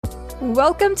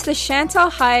Welcome to the Chantal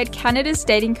Hyde Canada's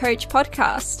Dating Coach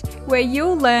podcast, where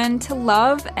you'll learn to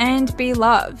love and be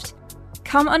loved.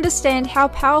 Come understand how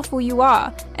powerful you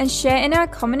are and share in our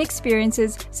common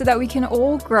experiences so that we can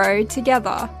all grow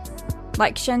together.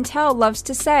 Like Chantal loves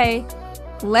to say,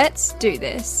 let's do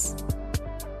this.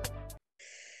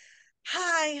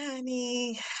 Hi,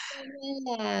 honey.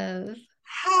 Love.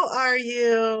 How are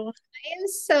you? I am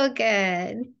so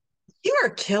good. You are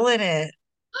killing it.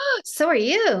 So are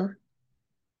you.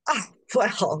 Oh,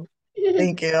 well,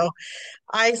 thank you.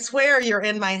 I swear you're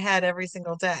in my head every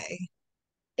single day.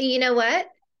 You know what?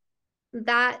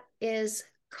 That is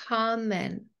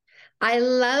common. I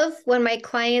love when my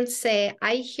clients say,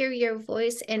 I hear your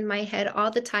voice in my head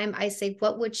all the time. I say,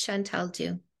 what would Chantal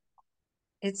do?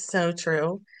 It's so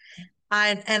true.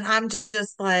 I'm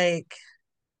just like,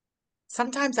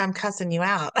 sometimes I'm cussing you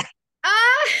out.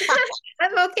 Ah,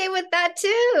 I'm okay with that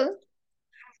too.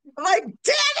 I'm like, damn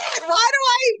it, why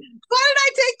did I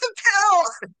take the pill?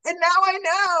 And now I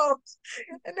know.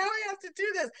 And now I have to do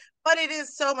this. But it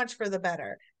is so much for the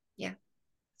better. Yeah.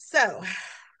 So,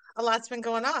 a lot's been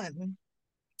going on.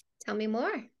 Tell me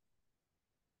more.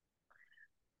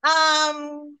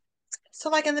 So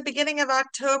like in the beginning of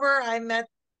October,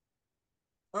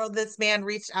 this man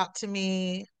reached out to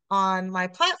me on my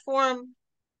platform.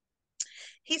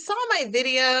 He saw my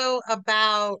video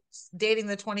about dating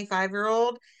the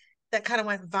 25-year-old that kind of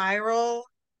went viral.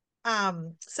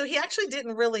 So he actually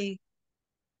didn't really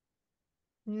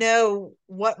know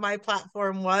what my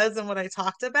platform was and what I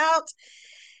talked about.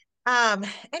 And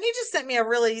he just sent me a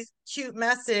really cute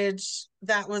message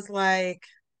that was like,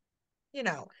 you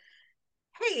know,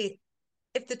 hey,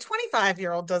 if the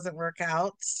 25-year-old doesn't work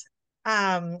out,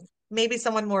 um, maybe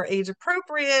someone more age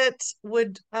appropriate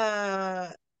would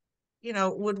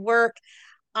work.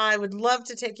 I would love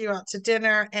to take you out to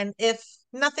dinner. And if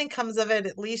nothing comes of it,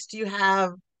 at least you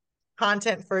have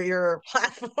content for your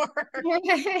platform. I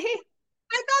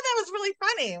thought that was really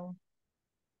funny.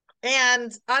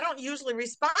 And I don't usually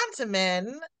respond to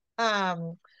men.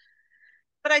 Um,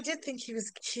 but I did think he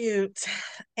was cute.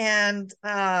 And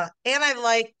I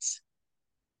liked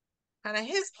kind of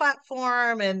his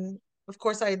platform, and of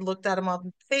course I looked at him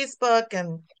on Facebook,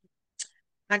 and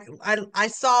I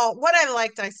saw what I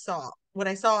liked. I saw what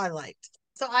I saw. I liked.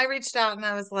 So I reached out and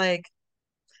I was like,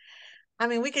 I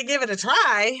mean, we could give it a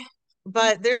try,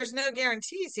 but there's no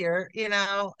guarantees here.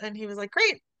 And he was like,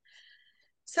 great.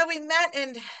 So we met,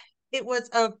 and it was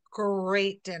a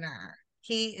great dinner.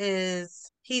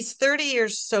 He's 30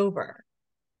 years sober.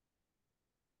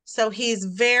 So he's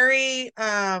been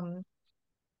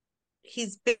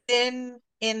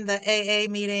in the AA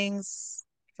meetings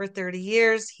for 30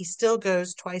 years. He still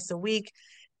goes twice a week.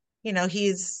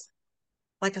 He's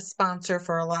like a sponsor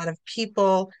for a lot of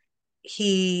people.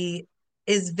 He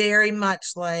is very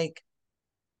much like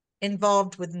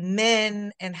involved with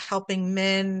men and helping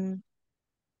men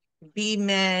be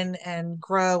men and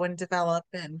grow and develop.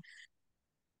 And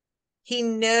he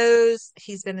knows,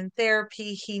 he's been in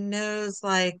therapy. He knows,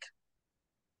 like,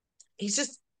 he's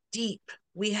just deep.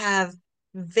 We have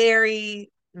very,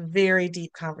 very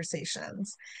deep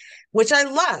conversations, which I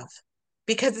love,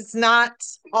 because it's not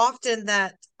often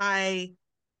that I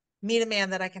meet a man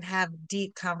that I can have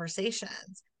deep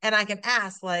conversations and I can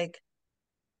ask, like,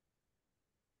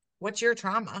 what's your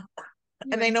trauma?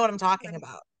 And they know what I'm talking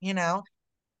about.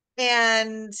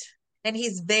 And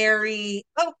he's very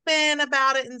open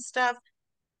about it and stuff.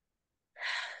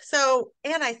 So,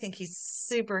 and I think he's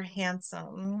super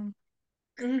handsome.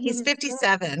 He's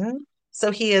 57,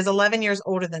 so he is 11 years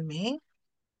older than me.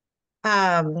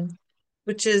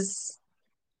 Which is,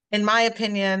 in my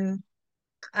opinion,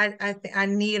 I think I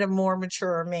need a more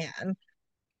mature man.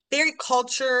 Very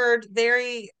cultured,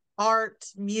 very art,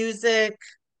 music,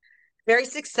 very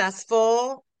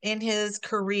successful in his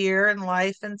career and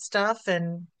life and stuff,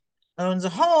 and owns a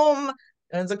home,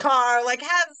 owns a car, like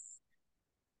has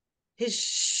his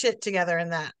shit together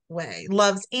in that way.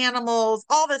 Loves animals,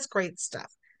 all this great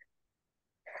stuff.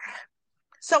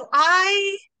 So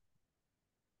I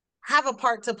have a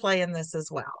part to play in this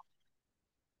as well.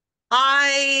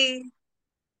 I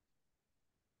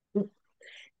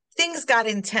Things got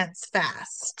intense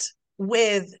fast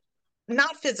with,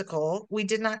 not physical. We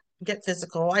did not get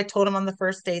physical. I told him on the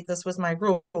first date this was my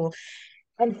rule.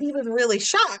 And he was really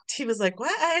shocked. He was like,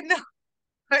 what? I had no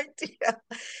idea.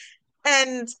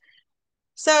 And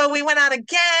so we went out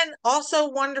again, also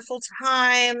wonderful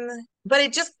time. But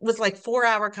it just was like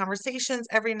 4-hour conversations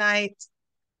every night,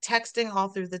 texting all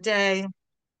through the day.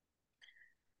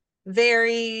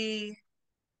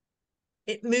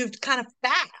 It moved kind of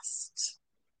fast.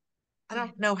 I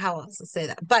don't know how else to say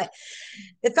that, but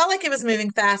it felt like it was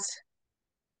moving fast.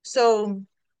 So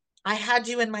I had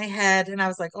you in my head and I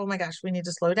was like, oh my gosh, we need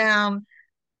to slow down,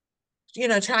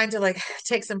 trying to like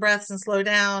take some breaths and slow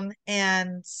down.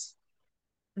 And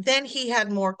then he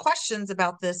had more questions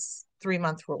about this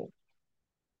 3-month rule,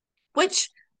 which,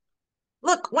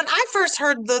 look, when I first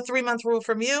heard the 3-month rule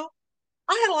from you,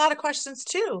 I had a lot of questions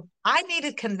too. I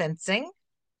needed convincing.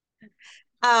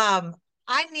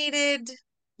 I needed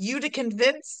you to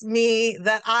convince me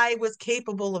that I was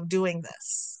capable of doing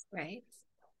this, Right.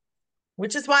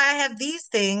 which is why I have these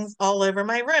things all over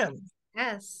my room.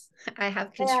 Yes. I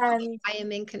have control. And I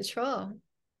am in control.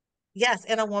 yes,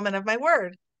 and a woman of my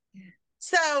word.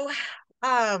 So,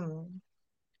 um,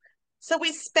 so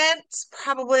we spent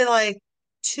probably like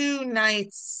 2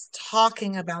 nights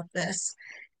talking about this.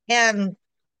 And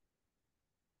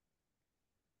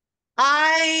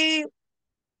I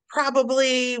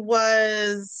probably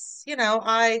was,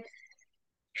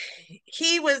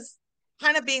 he was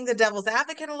kind of being the devil's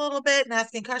advocate a little bit and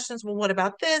asking questions. Well, what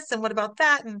about this? And what about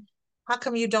that? And how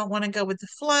come you don't want to go with the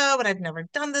flow? And I've never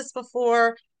done this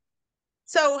before.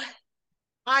 So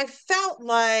I felt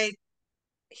like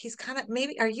he's kind of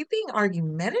maybe, are you being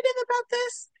argumentative about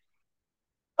this?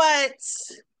 But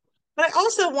I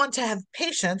also want to have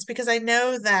patience because I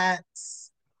know that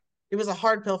it was a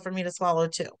hard pill for me to swallow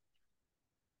too.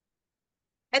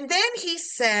 And then he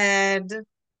said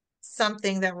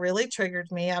something that really triggered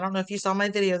me. I don't know if you saw my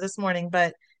video this morning,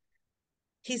 but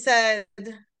he said,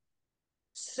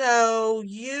 so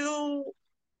you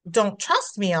don't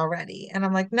trust me already? And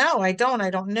I'm like, no, I don't. I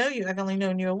don't know you. I've only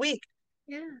known you a week.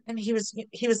 Yeah. And he was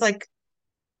like,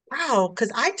 wow,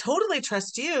 because I totally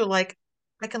trust you. Like,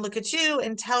 I can look at you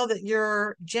and tell that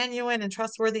you're genuine and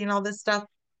trustworthy and all this stuff.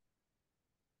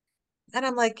 And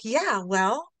I'm like, yeah,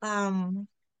 well,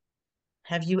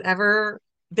 have you ever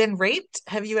been raped?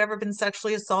 Have you ever been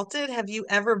sexually assaulted? Have you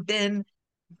ever been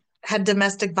had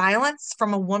domestic violence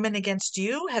from a woman against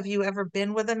you? Have you ever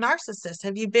been with a narcissist?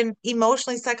 Have you been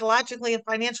emotionally, psychologically, and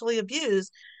financially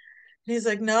abused? And he's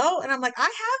like, no. And I'm like, I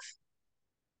have.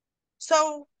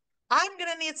 So I'm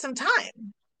going to need some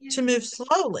time to Yeah. move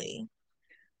slowly.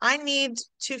 I need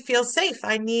to feel safe.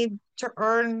 I need,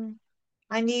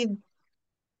 I need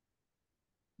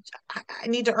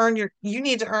to earn you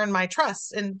need to earn my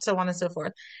trust and so on and so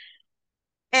forth.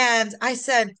 And I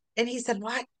said, and he said,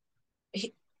 why?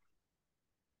 He,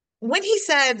 when he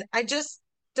said, I just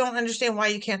don't understand why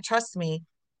you can't trust me,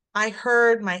 I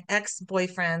heard my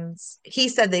ex-boyfriend's, he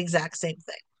said the exact same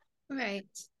thing. Right.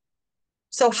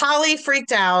 So Holly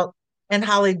freaked out and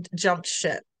Holly jumped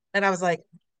ship. And I was like,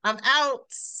 I'm out.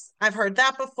 I've heard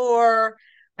that before.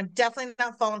 I'm definitely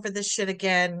not falling for this shit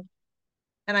again.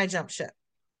 And I jumped ship.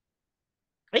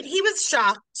 And he was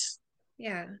shocked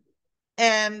Yeah.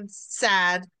 and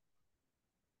sad.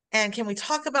 And can we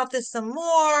talk about this some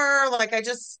more? Like, I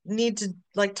just need to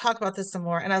like talk about this some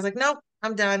more. And I was like, nope,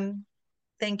 I'm done.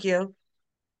 Thank you.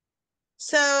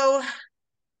 So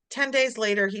 10 days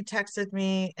later, he texted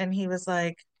me and he was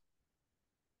like,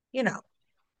 you know,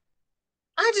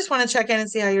 I just want to check in and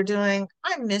see how you're doing.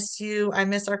 I miss you. I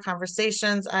miss our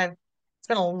conversations. It's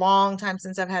been a long time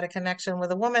since I've had a connection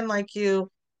with a woman like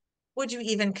you. Would you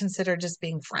even consider just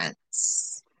being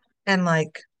friends? And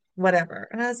like, whatever.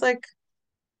 And I was like,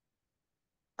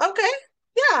 okay,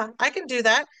 yeah, I can do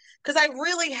that. Because I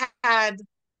really had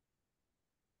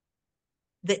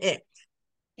the ick.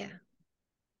 Yeah.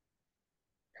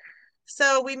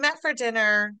 So we met for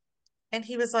dinner and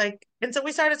he was like, and so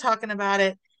we started talking about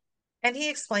it. And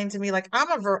he explained to me, like,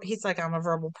 he's like, I'm a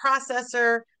verbal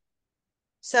processor.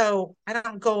 So I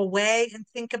don't go away and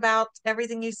think about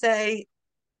everything you say.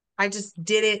 I just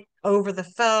did it over the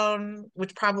phone,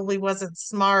 which probably wasn't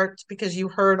smart because you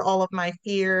heard all of my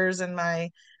fears and my,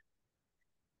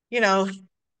 you know,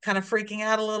 kind of freaking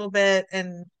out a little bit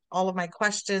and all of my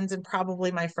questions and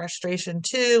probably my frustration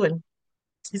too. And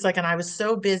he's like, and I was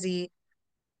so busy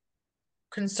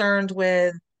concerned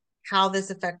with how this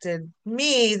affected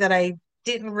me that I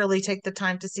didn't really take the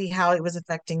time to see how it was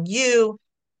affecting you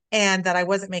and that I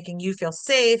wasn't making you feel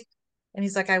safe. And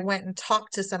he's like, I went and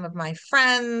talked to some of my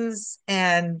friends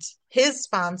and his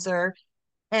sponsor,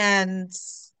 and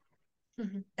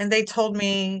Mhm. and they told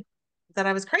me that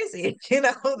I was crazy,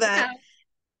 that Yeah.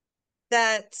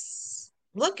 that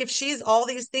look, if she's all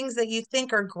these things that you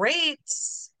think are great,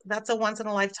 that's a once in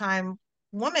a lifetime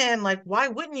woman. Like, why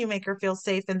wouldn't you make her feel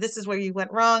safe? And this is where you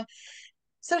went wrong.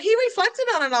 So he reflected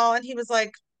on it all and he was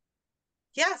like,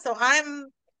 yeah, so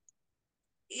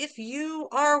if you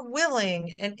are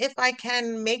willing and if I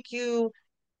can make you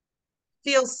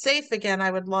feel safe again, I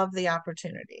would love the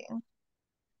opportunity.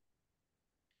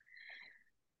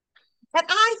 And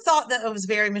I thought that it was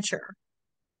very mature.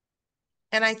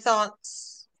 And I thought,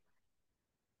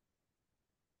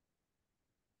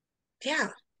 yeah,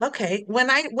 okay. When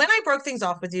I broke things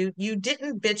off with you, you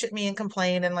didn't bitch at me and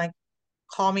complain and like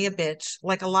call me a bitch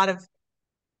like a lot of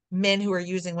men who are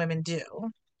using women do.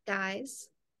 Guys.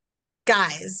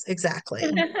 Guys, exactly.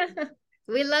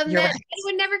 We love You're men. right. I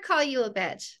would never call you a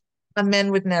bitch. A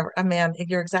man,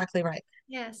 you're exactly right.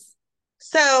 Yes.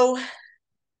 So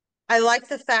I like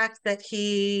the fact that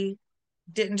he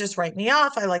didn't just write me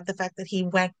off. I like the fact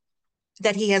that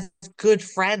that he has good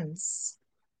friends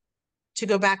to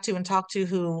go back to and talk to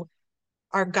who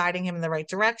are guiding him in the right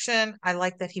direction. I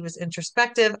like that he was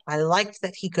introspective. I liked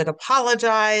that he could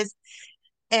apologize.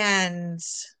 And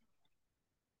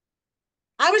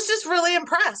I was just really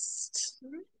impressed.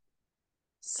 Mhm.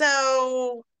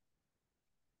 So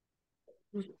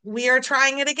we are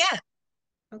trying it again.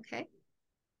 Okay.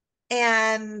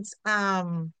 And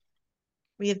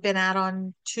we have been out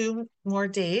on 2 more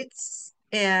dates,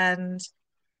 and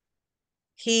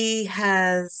we've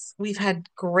had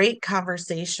great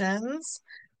conversations.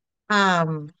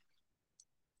 Um,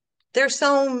 there's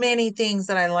so many things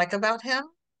that I like about him.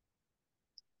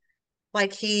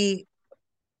 Like he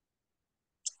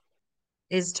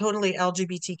is totally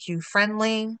LGBTQ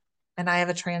friendly, and I have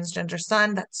a transgender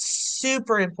son. That's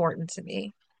super important to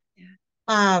me. Yeah.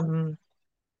 Um,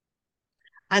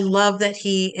 I love that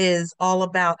he is all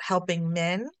about helping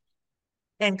men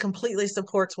and completely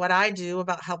supports what I do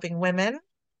about helping women.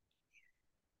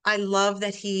 I love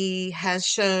that he has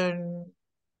shown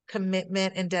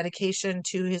commitment and dedication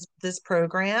to this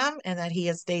program and that he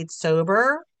has stayed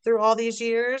sober through all these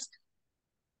years.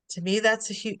 To me,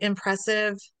 that's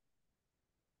impressive,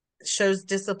 shows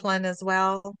discipline as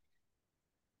well.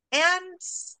 And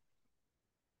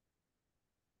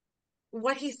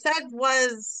what he said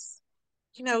was,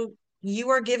 you know, you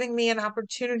are giving me an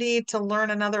opportunity to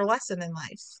learn another lesson in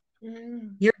life.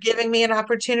 Mm. You're giving me an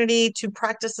opportunity to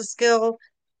practice a skill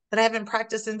that I haven't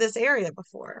practiced in this area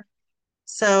before.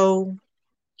 So,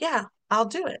 yeah, I'll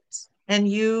do it. And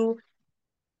you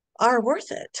are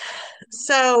worth it.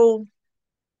 So,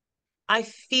 I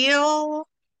feel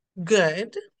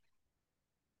good,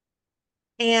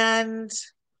 and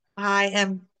I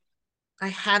am I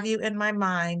have you in my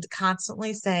mind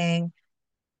constantly saying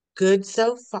good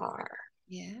so far,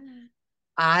 Yeah.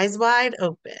 eyes wide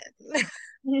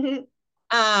open.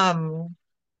 um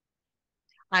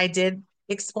I did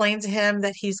explain to him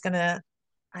that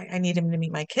I need him to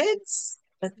meet my kids,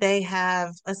 but they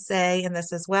have a say in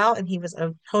this as well, and he was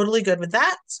totally good with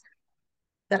that.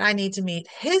 That I need to meet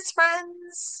his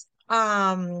friends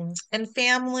and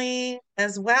family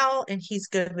as well, and he's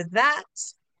good with that.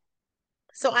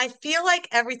 So I feel like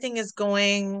everything is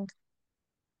going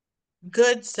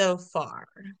good so far.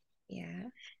 Yeah.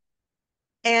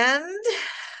 And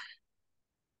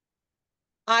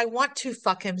I want to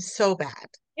fuck him so bad.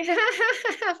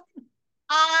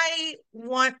 I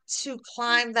want to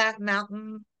climb that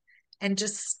mountain and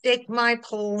just stick my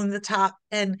pole in the top.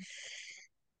 And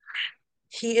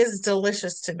he is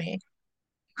delicious to me.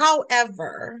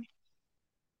 However,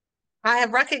 I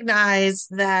have recognized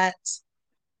that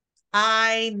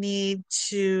I need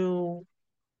to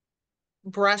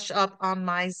brush up on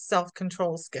my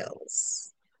self-control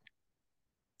skills.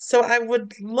 So I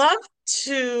would love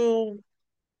to,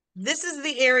 this is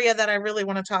the area that I really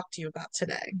want to talk to you about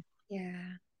today. Yeah.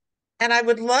 And I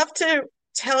would love to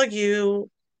tell you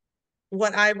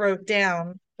what I wrote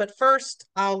down, but first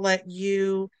I'll let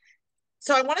you.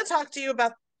 So I want to talk to you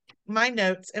about my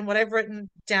notes and what I've written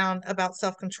down about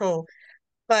self-control,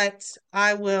 but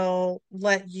I will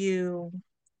let you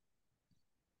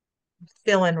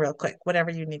fill in real quick, whatever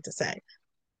you need to say.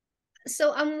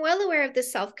 So I'm well aware of the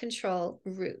self-control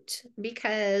route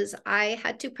because I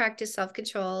had to practice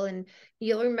self-control, and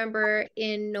you'll remember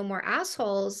in No More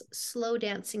Assholes, slow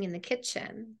dancing in the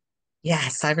kitchen.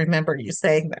 Yes, I remember you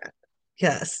saying that.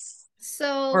 Yes.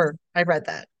 So Or I read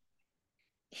that.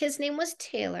 his name was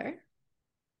Taylor,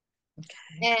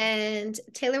 Okay. and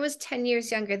Taylor was 10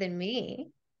 years younger than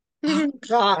me. Oh,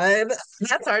 God,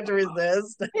 that's hard to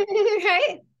resist.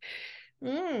 Right?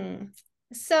 Mm.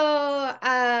 So,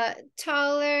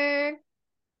 taller,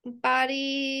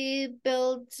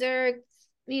 bodybuilder,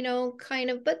 kind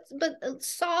of, but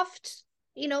soft,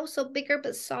 so bigger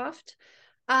but soft.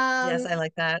 Yes, Um, I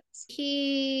like that.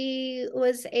 he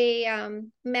was a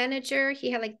manager.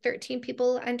 He had like 13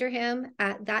 people under him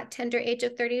at that tender age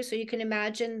of 30. So you can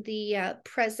imagine the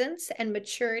presence and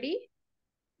maturity,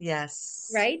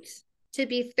 Yes. right? To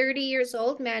be 30 years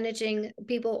old, managing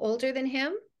people older than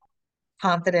him,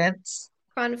 Confident.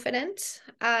 confident,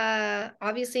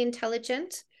 obviously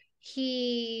intelligent.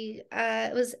 He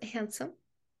was handsome.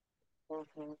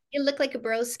 Mhm. He looked like a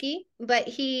broski, but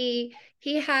he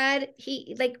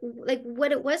like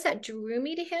what it was that drew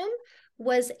me to him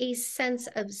was a sense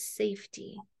of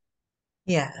safety.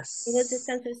 It was a Yes.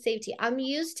 sense of safety. I'm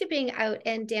used to being out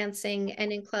and dancing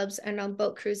and in clubs and on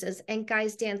boat cruises and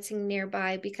guys dancing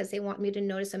nearby because they want me to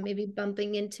notice them, maybe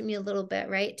bumping into me a little bit,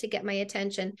 right? To get my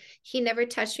attention. He never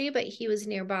touched me, but he was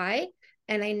nearby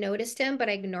and I noticed him, but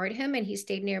I ignored him and he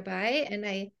stayed nearby. And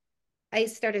I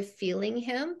started feeling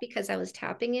him because I was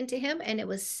tapping into him and it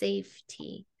was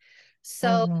safety.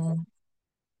 So Mhm.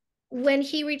 when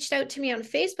he reached out to me on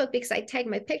Facebook because I tagged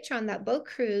my picture on that boat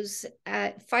cruise,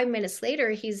 5 minutes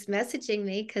later, he's messaging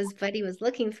me because Buddy was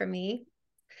looking for me.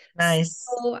 Nice.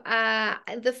 So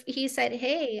he said,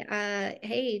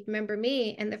 hey, remember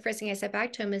me? And the first thing I said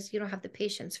back to him is, you don't have the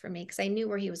patience for me because I knew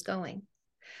where he was going.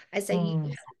 I said, you don't Mm.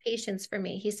 have the patience for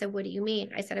me. He said, what do you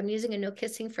mean? I said, I'm using a no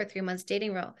kissing for 3 months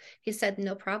dating rule. He said,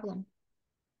 no problem.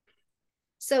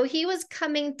 So he was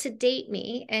coming to date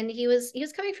me and he was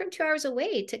coming from 2 hours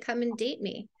away to come and date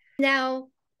me. Now,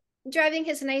 driving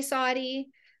his nice Audi,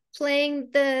 playing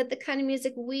the kind of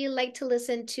music we like to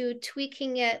listen to,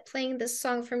 tweaking it, playing this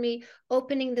song for me,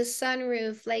 opening the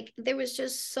sunroof. Like there was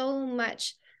just so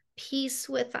much peace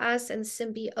with us and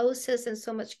symbiosis and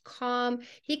so much calm.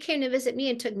 He came to visit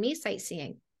me and took me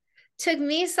sightseeing. Took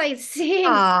me sightseeing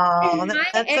Oh, in my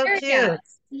that's so area. cute.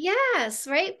 Yes,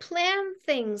 right? Plan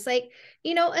things like,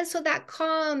 and so that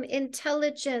calm,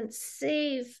 intelligent,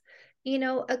 safe,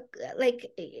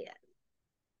 like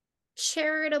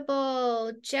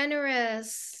charitable,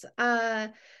 generous.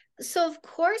 So of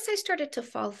course I started to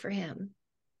fall for him.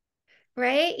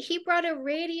 Right? He brought a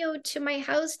radio to my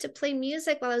house to play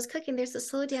music while I was cooking. There's the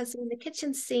slow dancing in the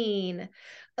kitchen scene.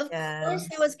 Of course,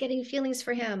 I Yes. was getting feelings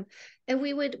for him. And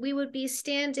we would be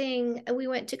standing and we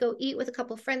went to go eat with a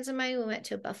couple of friends of mine. We went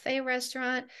to a buffet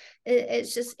restaurant.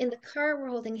 It's just in the car, we're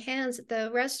holding hands at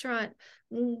the restaurant.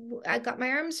 I got my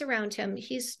arms around him.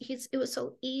 It was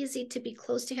so easy to be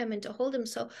close to him and to hold him.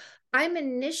 So I'm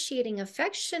initiating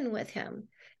affection with him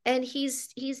and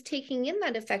he's taking in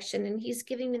that affection and he's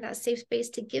giving me that safe space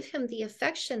to give him the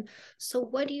affection. So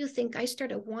what do you think I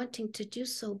started wanting to do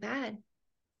so bad?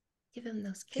 Give him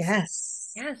those kisses.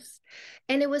 Yes. Yes.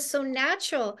 And it was so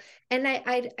natural. And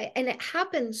and it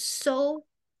happened so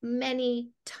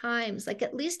many times, like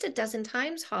at least a dozen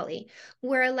times, Holly,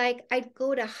 where like I'd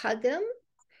go to hug him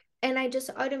and I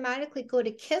just automatically go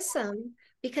to kiss him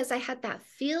because I had that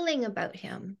feeling about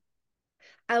him.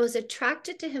 I was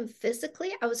attracted to him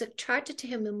physically. I was attracted to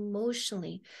him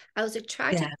emotionally. I was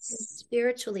attracted to him Yes.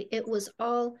 spiritually. It was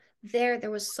all there.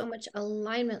 There was so much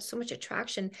alignment, so much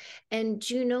attraction. And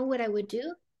do you know what I would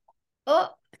do? Oh,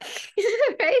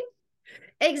 right?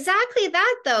 Exactly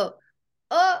that, though.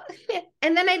 Oh,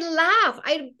 and then I'd laugh.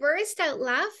 I'd burst out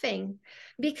laughing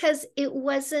because it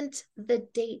wasn't the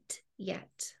date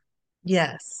yet.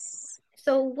 Yes.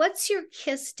 So, what's your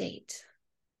kiss date?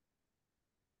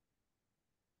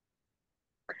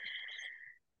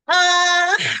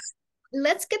 Uh,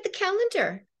 Let's get the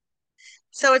calendar.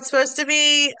 so it's supposed to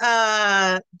be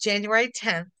January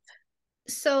 10th.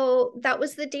 So that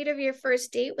was the date of your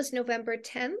first date was November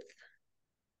 10th.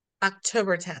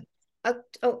 October 10th.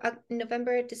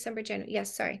 November, December, January.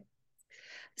 Yes, sorry.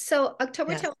 So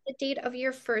October Yes. 10th was the date of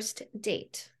your first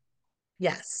date.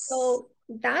 Yes. So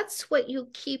that's what you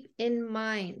keep in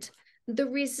mind. The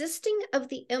resisting of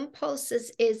the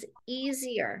impulses is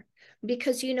easier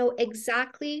because you know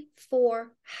exactly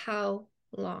for how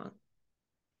long.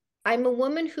 I'm a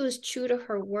woman who's true to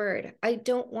her word. I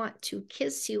don't want to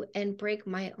kiss you and break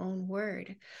my own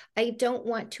word. I don't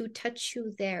want to touch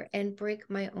you there and break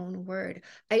my own word.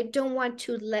 I don't want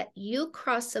to let you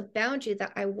cross a boundary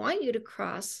that I want you to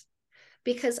cross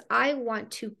because I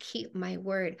want to keep my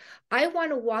word. I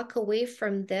want to walk away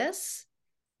from this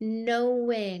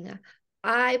knowing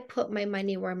I put my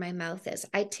money where my mouth is.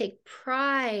 I take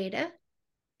pride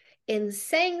in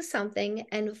saying something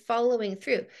and following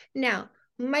through. Now,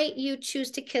 might you choose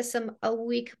to kiss him a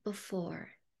week before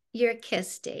your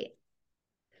kiss date?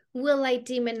 Will I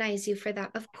demonize you for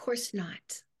that? Of course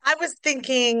not. I was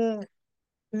thinking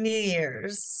New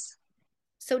Year's.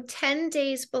 So 10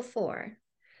 days before,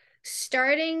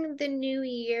 starting the new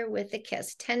year with a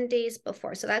kiss, 10 days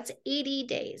before. So that's 80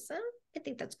 days. I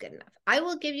think that's good enough. I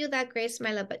will give you that grace,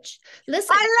 my love. But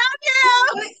listen, I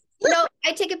love you. no,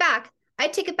 I take it back. I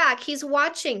take it back. He's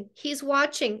watching. He's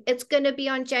watching. It's going to be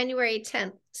on January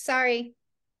 10th. Sorry.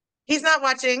 He's not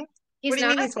watching. What He's do you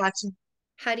not? mean he's watching?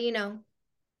 How do you know?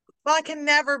 Well, I can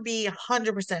never be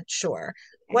 100% sure.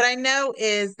 Okay. What I know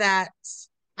is that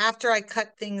after I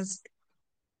cut things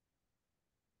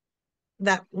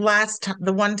that last time,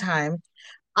 the one time,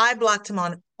 I blocked him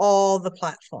on all the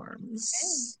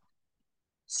platforms.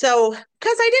 So,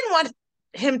 because I didn't want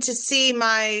him to see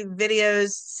my videos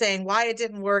saying why it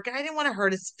didn't work, and I didn't want to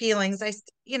hurt his feelings.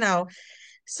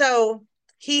 So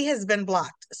he has been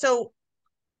blocked. So,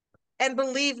 and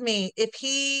believe me, if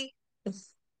he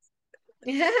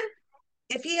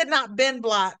had not been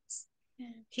blocked,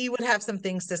 he would have some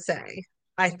things to say,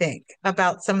 I think,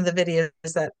 about some of the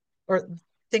videos that, or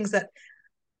things that,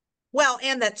 well,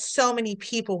 and that so many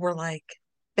people were like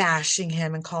bashing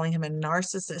him and calling him a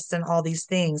narcissist and all these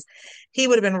things. He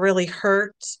would have been really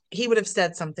hurt. He would have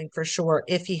said something for sure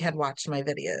if he had watched my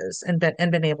videos and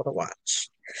been able to watch.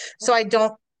 So I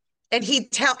don't,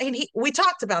 we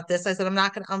talked about this. I said, I'm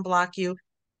not going to unblock you.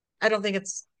 I don't think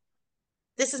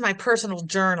this is my personal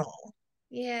journal.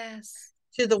 Yes.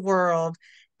 To the world.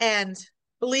 And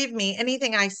believe me,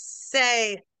 anything I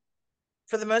say,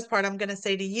 for the most part, I'm going to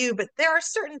say to you, but there are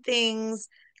certain things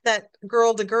that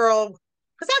girl to girl,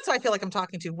 because that's how I feel like I'm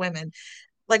talking to women,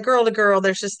 like girl to girl,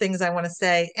 there's just things I want to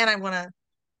say. And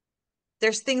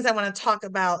there's things I want to talk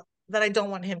about that I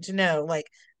don't want him to know, like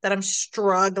that I'm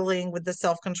struggling with the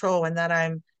self-control and that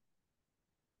I'm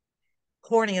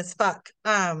corny as fuck.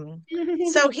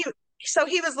 So he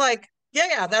was like,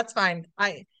 yeah, that's fine.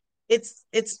 I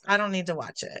don't need to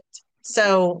watch it.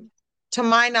 So to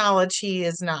my knowledge, he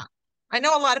is not. I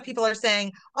know a lot of people are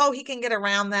saying, oh, he can get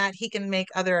around that. He can make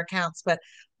other accounts, but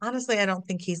honestly, I don't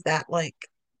think he's that like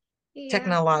Yeah,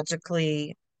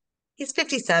 technologically. He's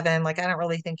 57. Like, I don't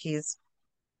really think he's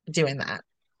doing that.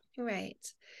 right.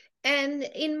 And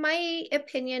in my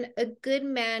opinion, a good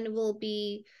man will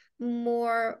be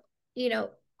more, you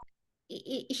know,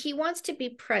 he wants to be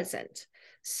present.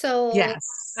 So,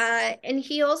 Yes. and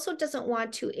he also doesn't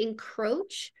want to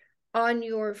encroach on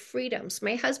your freedoms.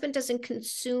 My husband doesn't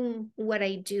consume what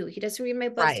I do. He doesn't read my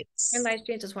books, Right. my live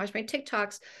streams, doesn't watch my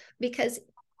TikToks, because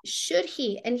should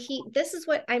he, and this is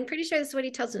what I'm pretty sure this is what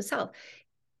he tells himself.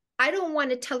 I don't want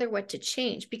to tell her what to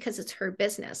change because it's her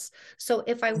business. So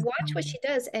if I watch what Mhm. she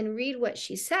does and read what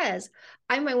she says,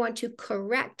 I might want to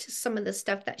correct some of the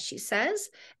stuff that she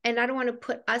says. And I don't want to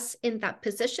put us in that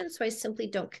position. So I simply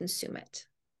don't consume it.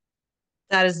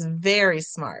 That is very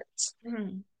smart.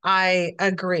 Mhm. I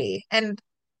agree. And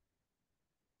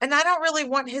I don't really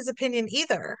want his opinion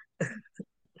either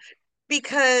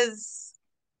because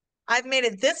I've made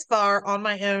it this far on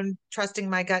my own, trusting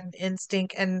my gut and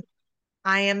instinct, and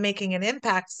I am making an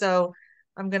impact. So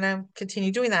I'm going to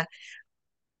continue doing that.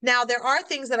 Now, there are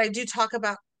things that I do talk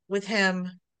about with him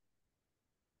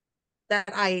that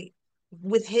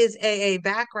with his AA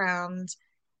background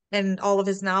and all of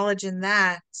his knowledge in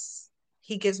that,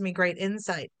 he gives me great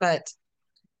insight. But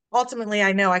ultimately,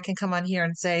 I know I can come on here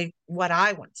and say what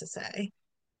I want to say.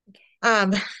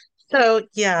 Um, so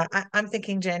yeah, I'm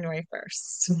thinking January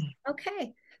 1st.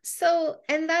 Okay. So,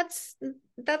 and that's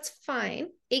fine.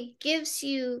 It gives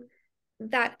you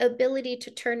that ability to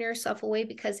turn yourself away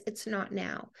because it's not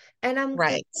now. And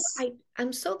Right.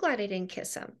 I'm so glad I didn't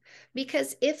kiss him,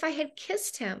 because if I had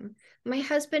kissed him, my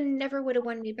husband never would have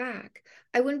won me back.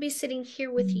 I wouldn't be sitting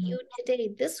here with Mhm. you today.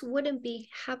 This wouldn't be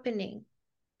happening.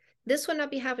 This would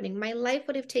not be happening. My life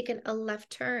would have taken a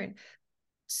left turn.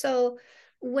 So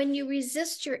when you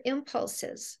resist your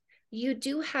impulses, you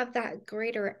do have that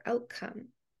greater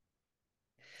outcome.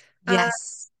 Uh,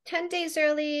 Yes. 10 days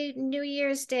early, New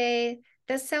Year's Day.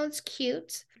 That sounds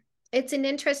cute. It's an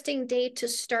interesting day to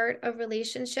start a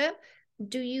relationship.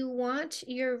 Do you want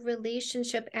your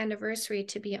relationship anniversary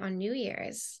to be on New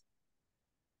Year's?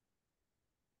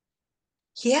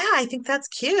 Yeah, I think that's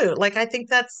cute. Like, I think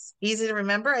that's easy to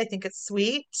remember. I think it's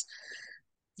sweet.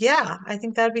 Yeah, I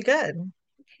think that'd be good.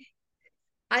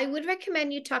 I would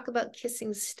recommend you talk about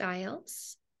kissing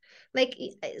styles. Like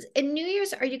in New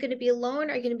Year's, are you going to be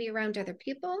alone? Are you going to be around other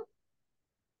people?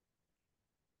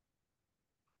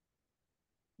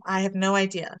 I have no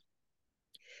idea.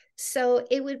 So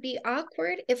it would be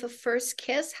awkward if a first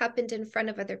kiss happened in front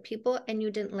of other people and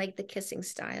you didn't like the kissing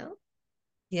style.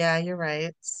 Yeah, you're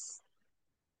right.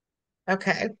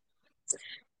 Okay.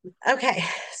 Okay.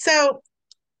 So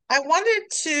I wanted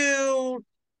to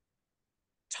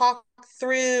talk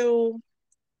through,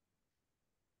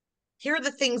 here are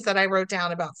the things that I wrote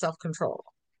down about self-control,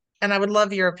 and I would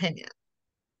love your opinion.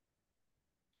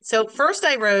 So first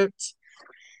I wrote,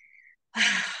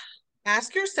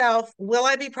 ask yourself, will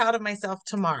I be proud of myself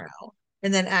tomorrow?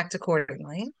 And then act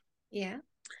accordingly. Yeah.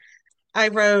 I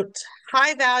wrote,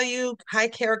 high value, high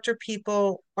character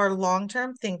people are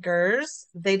long-term thinkers.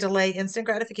 They delay instant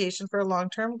gratification for a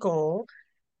long-term goal.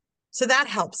 So that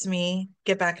helps me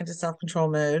get back into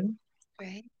self-control mode.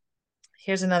 Right.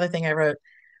 Here's another thing I wrote.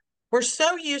 We're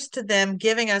so used to them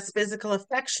giving us physical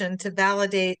affection to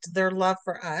validate their love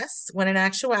for us, when in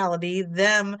actuality,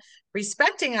 them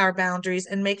respecting our boundaries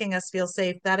and making us feel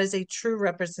safe, that is a true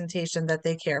representation that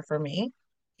they care for me.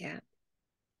 Yeah.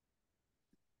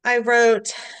 I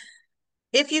wrote,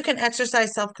 if you can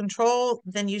exercise self-control,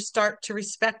 then you start to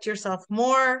respect yourself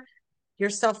more. Your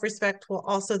self-respect will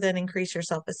also then increase your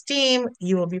self-esteem.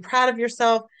 You will be proud of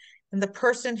yourself. And the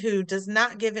person who does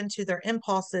not give in to their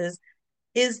impulses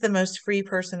is the most free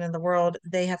person in the world.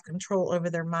 They have control over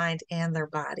their mind and their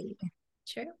body.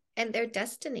 True. And their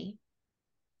destiny.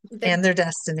 And their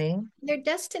destiny. Their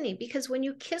destiny, because when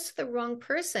you kiss the wrong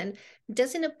person,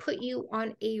 doesn't it put you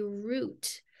on a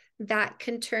route that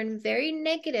can turn very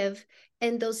negative,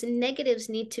 and those negatives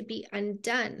need to be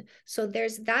undone. So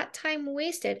there's that time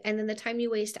wasted, and then the time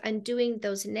you waste undoing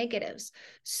those negatives.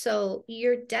 So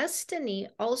your destiny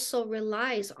also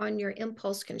relies on your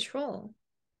impulse control.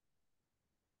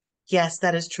 Yes,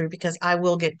 that is true, because I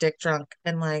will get dick drunk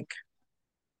and like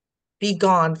be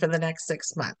gone for the next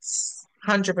 6 months.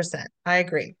 100%. I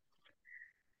agree.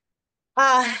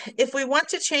 If we want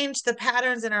to change the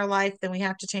patterns in our life, then we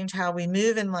have to change how we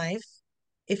move in life.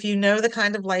 If you know the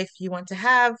kind of life you want to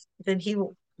have, then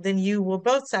you will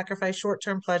both sacrifice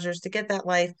short-term pleasures to get that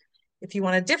life. If you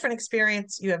want a different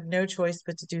experience, you have no choice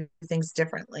but to do things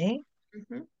differently.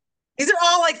 Mm-hmm. These are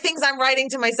all like things I'm writing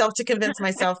to myself to convince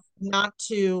myself not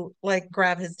to like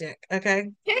grab his dick. Okay.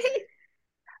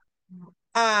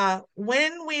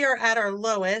 When we are at our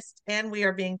lowest and we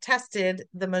are being tested,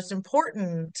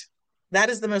 that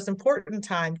is the most important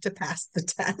time to pass the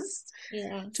test,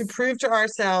 Yes. to prove to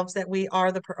ourselves that we are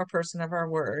a person of our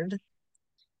word.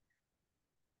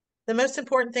 The most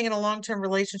important thing in a long-term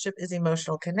relationship is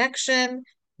emotional connection.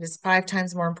 It is 5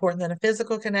 times more important than a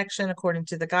physical connection, according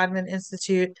to the Godman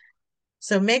Institute.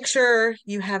 So make sure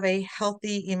you have a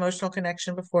healthy emotional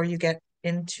connection before you get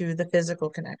into the physical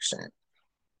connection.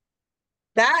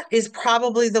 That is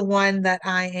probably the one that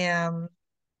I am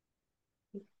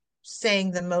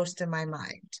saying the most in my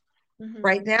mind. Mm-hmm.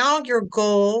 Right now, your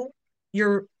goal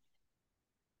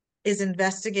is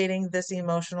investigating this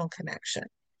emotional connection.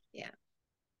 Yeah.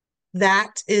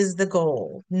 That is the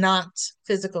goal, not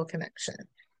physical connection.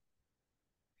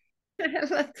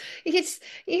 It's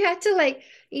you have to like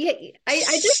I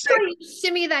just saw you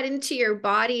shimmy that into your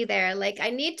body there. Like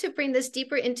I need to bring this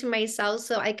deeper into myself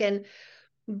so I can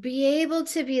be able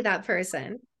to be that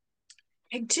person.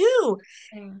 I do.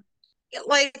 Yeah.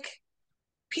 Like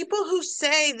people who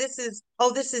say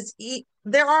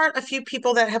there are a few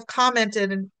people that have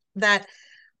commented and that,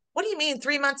 what do you mean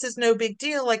 3 months is no big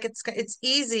deal? Like it's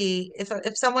easy.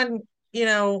 If someone, you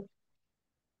know,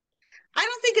 I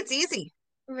don't think it's easy.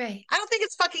 Right. I don't think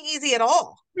it's fucking easy at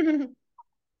all.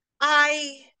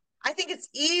 I I think it's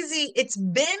easy. It's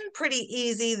been pretty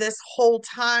easy this whole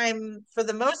time for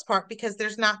the most part because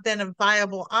there's not been a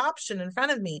viable option in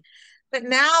front of me. But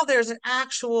now there's an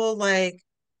actual like,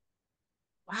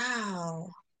 wow.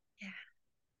 Yeah.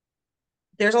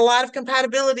 There's a lot of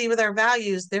compatibility with our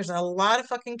values. There's a lot of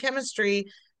fucking chemistry,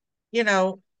 you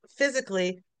know,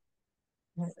 physically.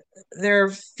 There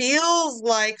feels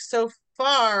like so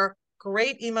far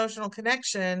great emotional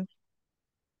connection.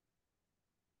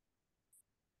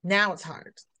 Now it's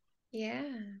hard. Yeah.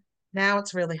 Now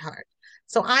it's really hard.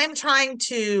 So I'm trying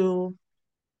to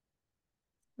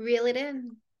Reel it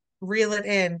in. reel it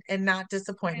in and not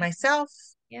disappoint Yeah. myself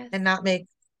Yes. and not make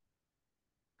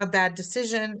a bad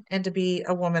decision and to be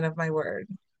a woman of my word.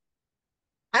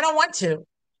 I don't want to.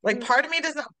 Like part of me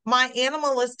doesn't, my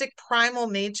animalistic primal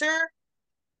nature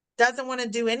doesn't want to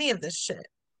do any of this shit.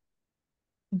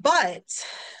 But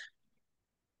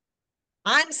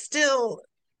I'm still,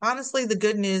 honestly, the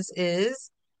good news is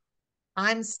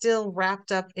I'm still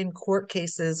wrapped up in court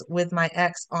cases with my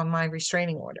ex on my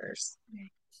restraining orders.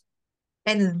 Right.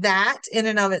 And that in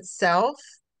and of itself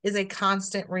is a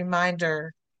constant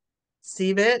reminder.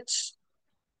 See, bitch,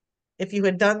 if you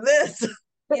had done this,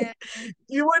 Yeah.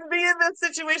 you wouldn't be in this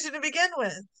situation to begin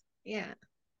with. Yeah.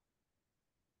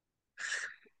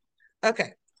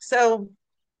 Okay, so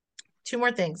 2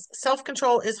 more things.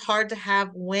 Self-control is hard to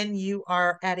have when you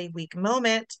are at a weak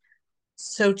moment.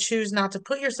 So choose not to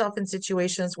put yourself in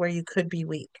situations where you could be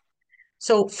weak.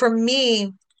 So for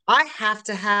me, I have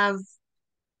to have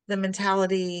the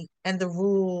mentality and the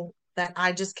rule that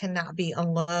I just cannot be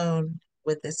alone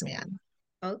with this man.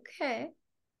 Okay.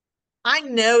 I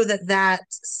know that that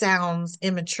sounds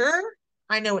immature.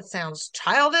 I know it sounds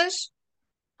childish.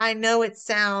 I know it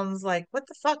sounds like, what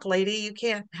the fuck, lady?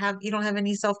 You don't have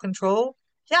any self-control.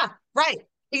 Yeah, right.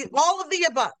 All of the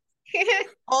above.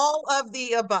 All of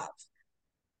the above.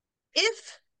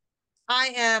 If I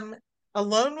am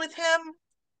alone with him,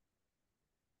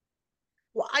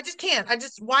 well, I just can't.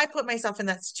 Why put myself in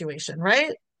that situation,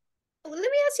 right? Let me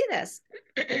ask you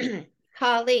this,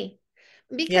 Holly,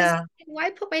 because Yeah.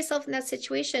 why put myself in that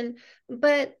situation?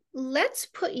 But let's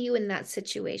put you in that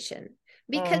situation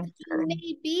because you True.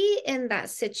 may be in that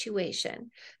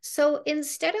situation. So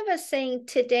instead of us saying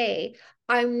today,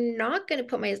 I'm not going to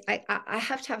put I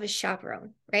have to have a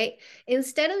chaperone, right?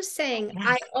 Instead of saying,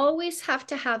 I Yes. always have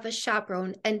to have a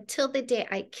chaperone until the day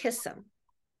I kiss him.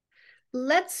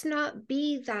 Let's not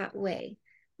be that way.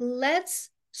 Let's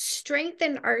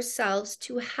strengthen ourselves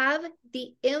to have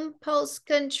the impulse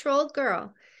control,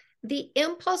 girl. The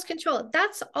impulse control,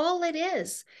 that's all it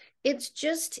is. It's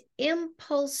just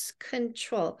impulse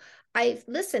control. I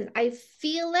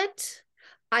feel it.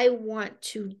 I want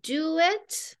to do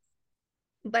it,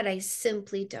 but I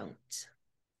simply don't.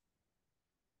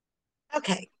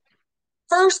 Okay.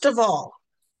 First of all,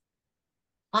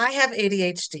 I have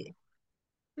ADHD.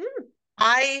 Hmm,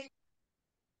 I,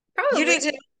 you probably, do too.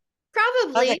 Okay.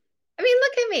 probably. I mean,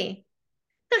 look at me.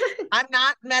 I'm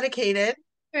not medicated.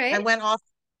 I Right? went off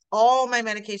all my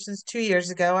medications 2 years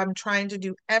ago. I'm trying to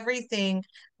do everything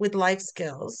with life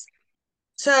skills.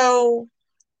 So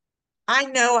I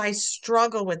know I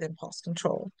struggle with impulse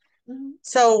control. Mhm.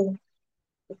 So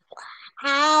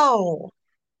how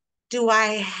do I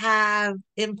have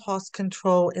impulse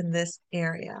control in this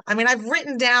area? I mean, I've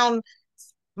written down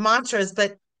mantras,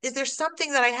 but is there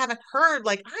something that I haven't heard?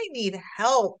 Like, I need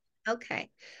help. Okay,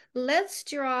 let's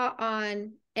draw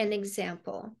on an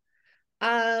example.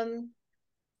 Um,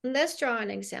 let's draw an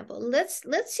example. Let's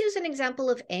use an example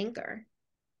of anger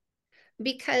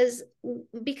because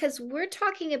because we're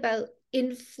talking about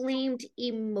inflamed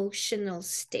emotional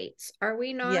states, are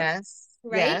we not? Yes,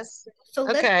 Right? yes. So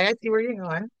let's Okay, I see where you're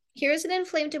going. here's an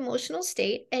inflamed emotional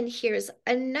state, and here's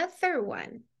another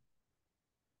one.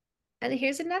 And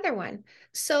here's another one.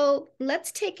 So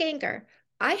let's take anger.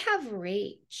 I have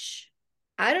rage.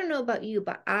 I don't know about you,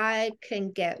 but I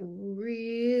can get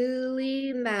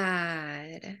really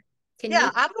mad. Can you,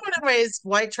 Yeah, I'm born and raised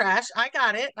white trash. I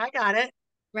got it. I got it.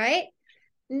 right?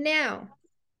 Now,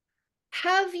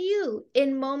 have you,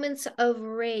 in moments of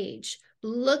rage,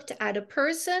 looked at a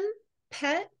person,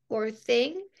 pet, or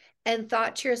thing and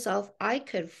thought to yourself, I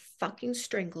could fucking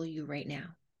strangle you right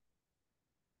now?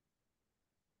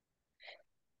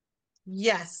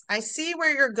 Yes, I see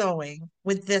where you're going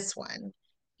with this one,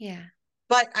 Yeah,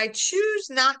 but I choose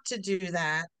not to do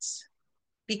that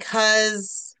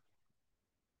because,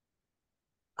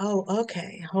 oh,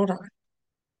 okay, hold on.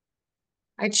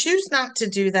 I choose not to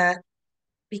do that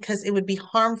because it would be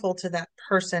harmful to that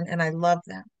person and I love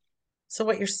them. So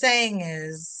what you're saying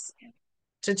is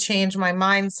to change my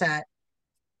mindset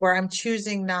where I'm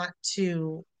choosing not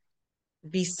to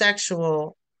be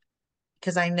sexual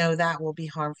because I know that will be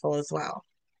harmful as well.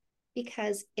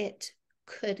 because it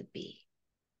could be.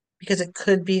 Because it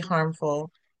could be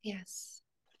harmful Yes.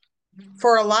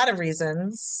 for a lot of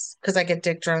reasons. Because I get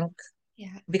dick drunk,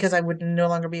 Yeah. because I would no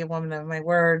longer be a woman of my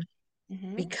word,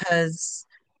 Hmm. because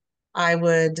I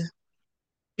would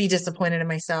be disappointed in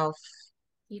myself.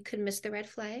 You could miss the red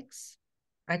flags,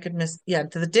 I could miss, yeah,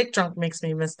 the dick drunk makes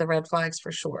me miss the red flags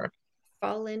for sure.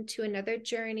 fall into another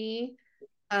journey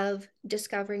of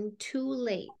discovering too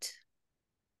late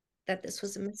that this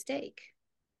was a mistake.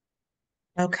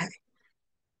 Okay.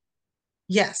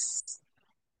 Yes.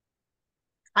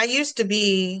 I used to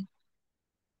be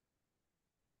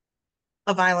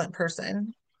a violent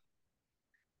person.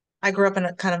 I grew up in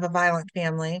a kind of a violent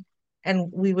family,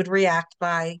 and we would react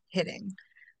by hitting.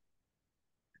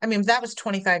 I mean, that was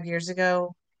 25 years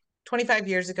ago. 25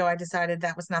 years ago, I decided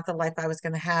that was not the life I was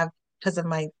going to have because of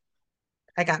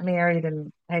I got married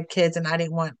and I had kids, and I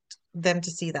didn't want them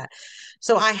to see that.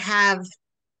 So I have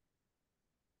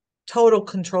total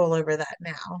control over that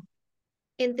now.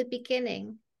 In the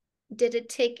beginning, did it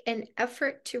take an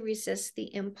effort to resist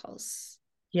the impulse?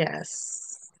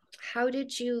 Yes. How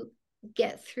did you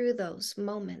get through those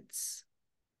moments?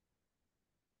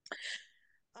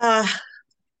 Uh,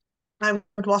 I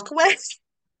would walk away.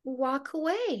 Walk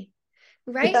away,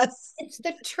 right? Yes. It's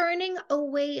the turning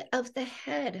away of the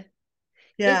head.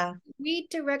 It's Yeah.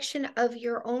 redirection of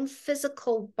your own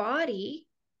physical body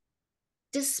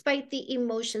despite the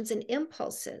emotions and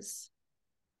impulses.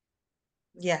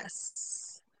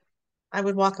 Yes. I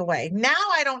would walk away. Now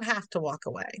I don't have to walk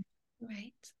away.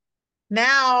 Right.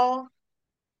 Now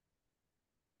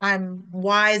I'm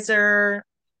wiser,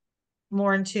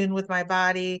 more in tune with my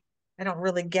body. I don't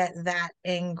really get that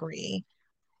angry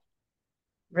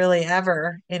really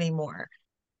ever anymore.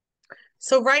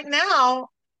 So right now,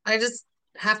 I just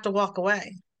have to walk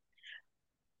away.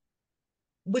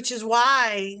 which is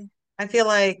why I feel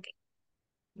like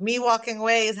me walking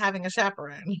away is having a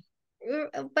chaperone.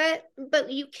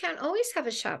 But you can't always have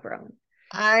a chaperone.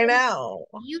 I know.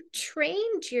 You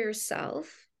trained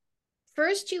yourself.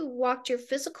 First, you walked your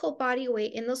physical body away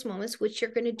in those moments, which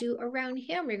you're going to do around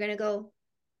him. You're going to go,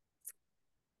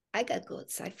 I got to go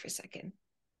outside for a second.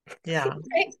 Yeah.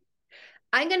 Right?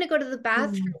 I'm going to go to the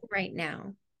bathroom Mm. right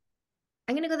now.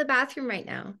 I'm going to go to the bathroom right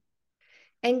now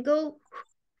and go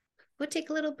take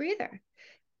a little breather.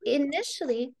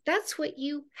 Initially, that's what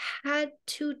you had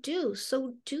to do.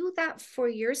 So do that for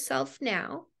yourself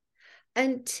now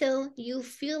until you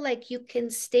feel like you can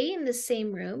stay in the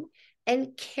same room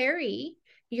and carry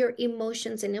your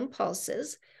emotions and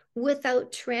impulses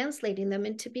without translating them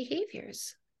into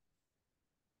behaviors.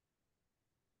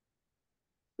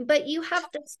 But you have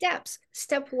the steps.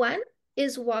 Step one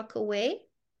is walk away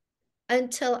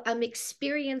until I'm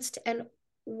experienced and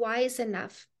wise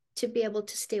enough to be able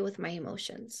to stay with my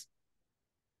emotions.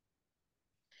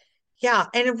 Yeah.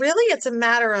 And really, it's a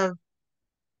matter of,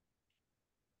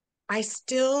 I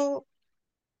still,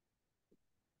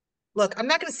 look, I'm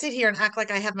not going to sit here and act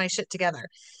like I have my shit together.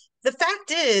 The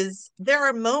fact is, there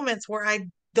are moments where I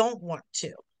don't want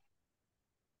to.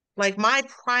 Like my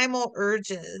primal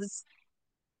urges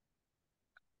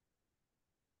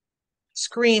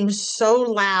scream so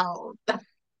loud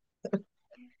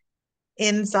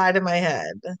inside of my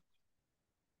head.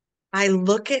 I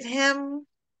look at him,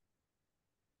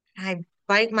 I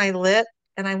bite my lip,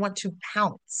 and I want to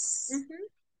pounce.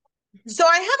 Mm-hmm. So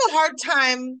I have a hard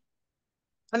time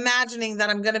imagining that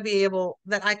I'm going to be able,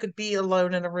 that I could be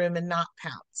alone in a room and not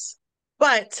pounce.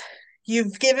 But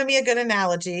you've given me a good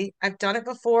analogy. I've done it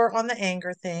before on the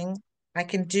anger thing. I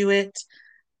can do it.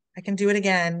 I can do it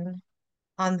again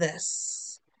on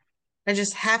this. I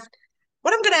just have,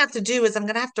 what I'm going to have to do is I'm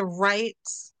going to have to write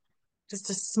just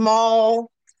a small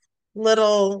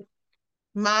little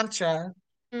mantra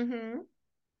Mm-hmm.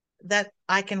 that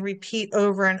I can repeat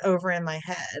over and over in my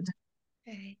head.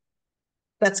 Okay.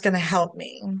 That's going to help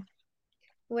me.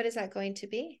 What is that going to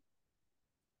be?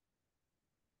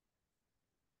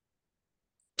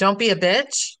 Don't be a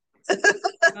bitch.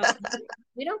 Oh,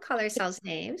 we don't call ourselves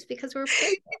names because we're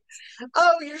perfect.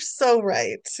 Oh, you're so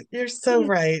right. You're so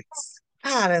right.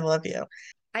 God, I love you.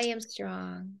 I am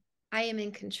strong. I am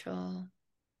in control.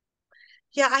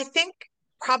 Yeah, I think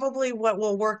probably what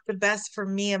will work the best for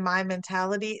me and my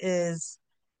mentality is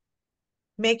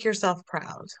make yourself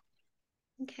proud.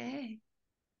 Okay.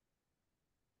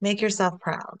 Make yourself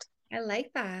proud. I like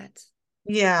that.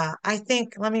 Yeah, I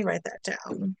think, let me write that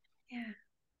down Yeah.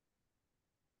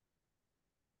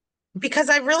 because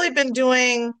I've really been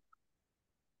doing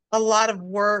a lot of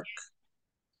work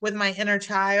with my inner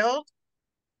child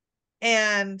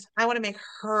and I want to make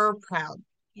her proud.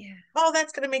 Yeah. Oh,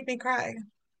 that's going to make me cry.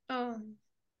 Oh,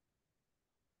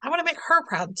 I want to make her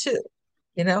proud too,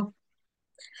 you know?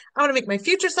 I want to make my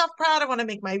future self proud. I want to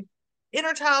make my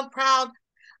inner child proud.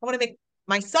 I want to make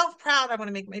myself proud. I want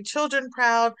to make my children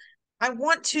proud. I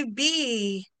want to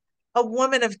be a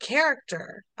woman of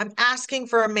character. I'm asking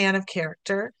for a man of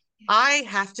character. yeah. I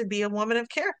have to be a woman of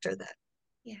character then.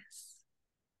 Yes.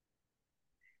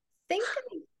 Think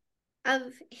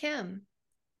of him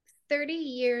 30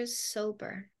 years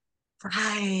sober,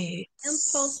 Right.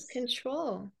 impulse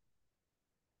control.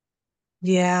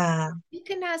 Yeah. You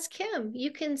can ask him, you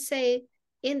can say,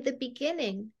 in the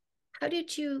beginning, how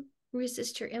did you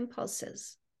resist your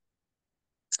impulses?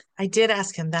 I did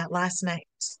ask him that last night.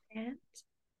 And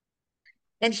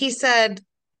And he said,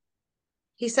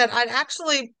 I'd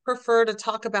actually prefer to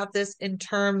talk about this in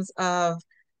terms of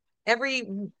every,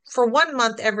 for 1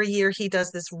 month every year, he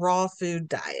does this raw food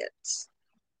diet.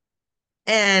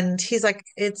 And he's like,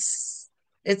 it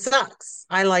sucks.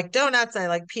 I like donuts. I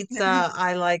like pizza.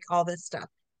 I like all this stuff.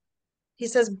 He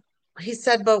says, he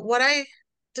said, but what I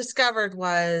discovered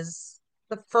was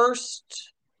the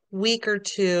first week or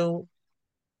two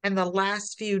and the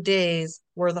last few days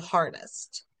were the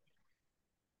hardest.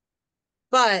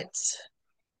 But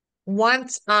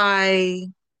once I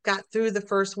got through the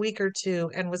first week or two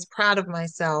and was proud of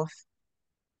myself,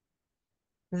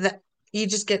 that you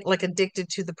just get like addicted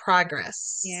to the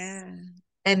progress yeah.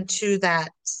 and to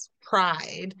that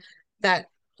pride, that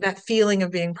that feeling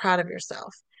of being proud of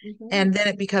yourself. Mm-hmm. And then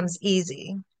it becomes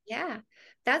easy. Yeah.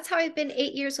 That's how I've been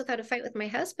 8 years without a fight with my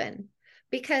husband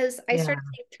because I Yeah. started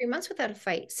 3 months without a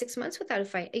fight, 6 months without a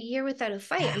fight, a year without a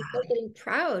fight. Yeah. I'm still getting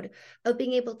proud of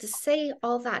being able to say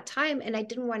all that time. And I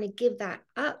didn't want to give that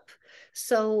up.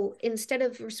 So instead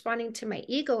of responding to my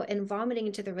ego and vomiting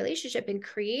into the relationship and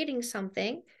creating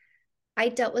something, I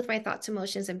dealt with my thoughts,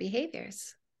 emotions, and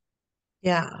behaviors.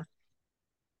 Yeah.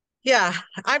 Yeah,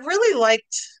 I really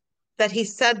liked that he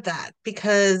said that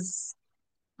because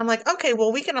I'm like, okay,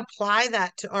 well, we can apply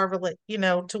that to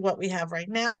to what we have right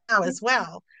now as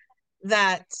well.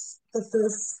 That the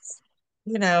first,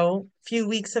 few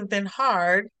weeks have been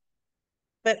hard,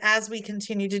 but as we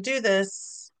continue to do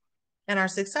this and are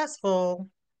successful,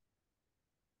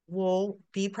 we'll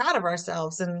be proud of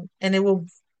ourselves and it will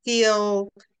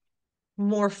feel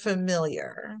more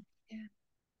familiar,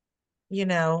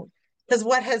 Yeah. because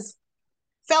what has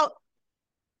felt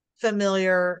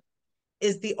familiar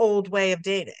is the old way of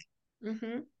dating.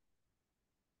 Mm-hmm.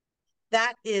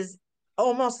 That is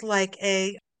almost like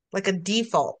a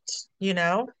default, you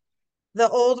know? The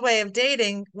old way of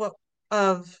dating,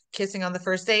 of kissing on the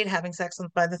first date, having sex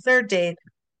by the third date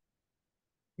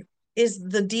is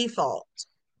the default.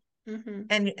 Mm-hmm.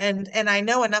 And I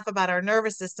know enough about our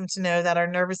nervous system to know that our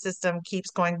nervous system keeps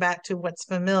going back to what's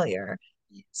familiar.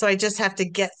 So I just have to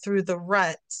get through the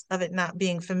rut of it not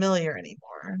being familiar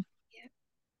anymore.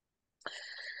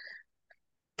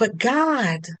 But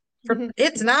God, Yeah.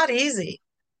 it's not easy.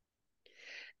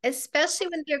 Especially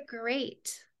when they're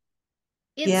great.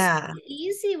 It's Yeah,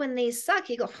 easy when they suck.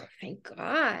 You go, oh my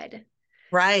God.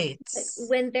 right. But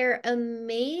when they're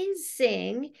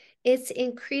amazing, it's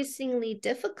increasingly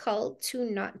difficult to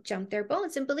not jump their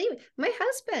bones. And believe me, my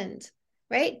husband,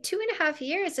 right? 2.5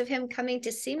 years of him coming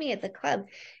to see me at the club,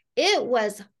 it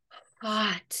was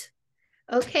hot.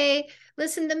 Okay.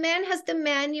 Listen, the man has the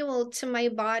manual to my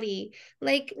body.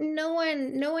 Like no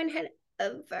one had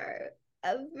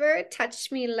ever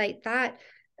touched me like that.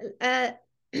 Uh,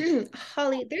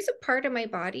 Holly, there's a part of my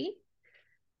body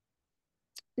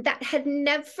that had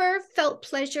never felt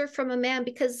pleasure from a man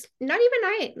because not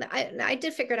even I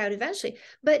did figure it out eventually,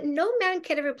 but no man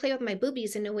could ever play with my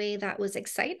boobies in a way that was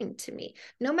exciting to me.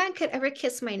 No man could ever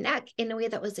kiss my neck in a way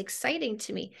that was exciting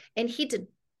to me. And he did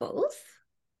both,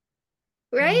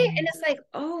 right? And Mm. it's like,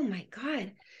 oh my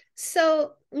God.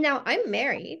 So now I'm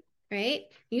married, right?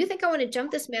 You think I want to jump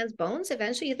this man's bones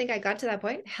eventually? You think I got to that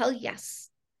point? Hell yes.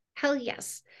 Hell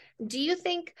yes. Do you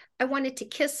think I wanted to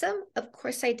kiss him? Of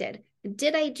course I did.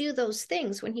 Did I do those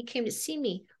things when he came to see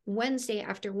me Wednesday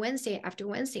after Wednesday after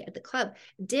Wednesday at the club?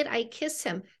 Did I kiss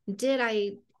him? Did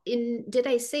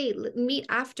I say meet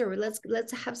after?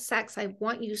 Let's have sex. I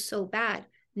want you so bad.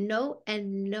 No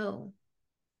and no.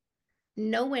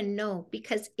 No and no,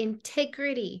 because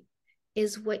integrity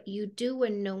is what you do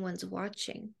when no one's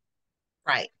watching.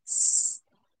 Right.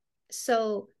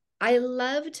 So I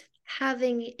loved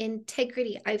having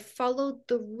integrity. I followed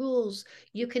the rules.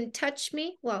 You can touch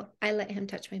me. Well, I let him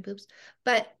touch my boobs,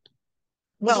 but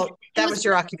because Well, it that was was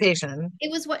your occupation.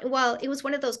 it was what well, it was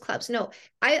one of those clubs. No,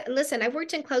 I listen, I've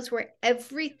worked in clubs where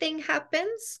everything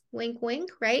happens, wink,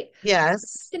 wink, right?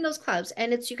 Yes. In those clubs,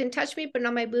 and it's you can touch me, but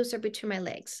not my boobs or between my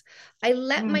legs. I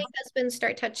let my Mm. husband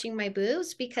start touching my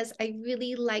boobs because I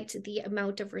really liked the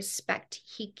amount of respect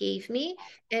he gave me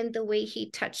and the way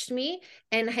he touched me.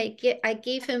 And I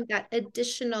gave him that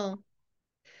additional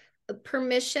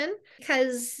permission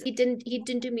because he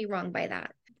didn't do me wrong by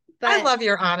that. I But love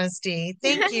your honesty.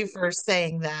 Thank you for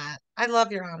saying that. I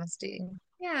love your honesty.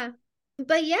 yeah.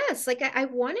 But yes, like I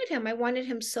wanted him. I wanted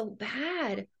him so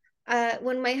bad.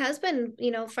 When my husband,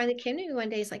 finally came to me one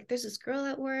day, he's like, there's this girl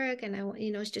at work and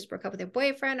she just broke up with her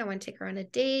boyfriend. I want to take her on a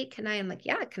date. Can I? I'm like,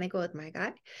 yeah, can I go with my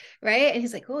guy? Right. And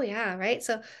he's like, oh yeah, right.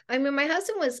 So I mean, my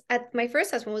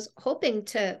first husband was hoping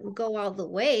to go all the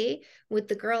way with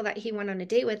the girl that he went on a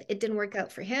date with. It didn't work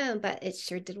out for him, but it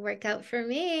sure did work out for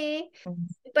me. Mm.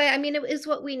 But I mean, it was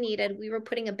what we needed. We were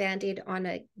putting a band-aid on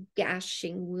a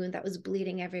gashing wound that was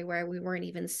bleeding everywhere. We weren't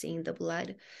even seeing the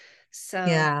blood. So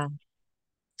Yeah.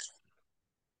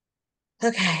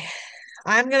 Okay.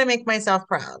 I'm gonna make myself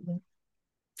proud.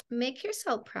 make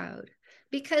yourself proud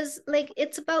because like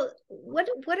it's about what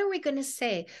are we going to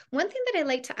say? One thing that I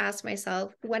like to ask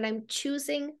myself when I'm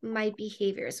choosing my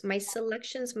behaviors, my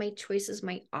selections, my choices,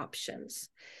 my options.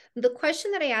 The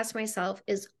question that I ask myself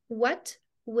is what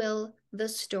will the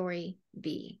story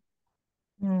be?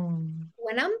 Mm.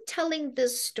 When I'm telling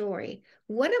this story,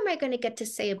 what am I going to get to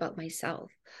say about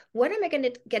myself? What am I going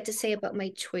to get to say about my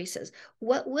choices?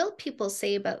 What will people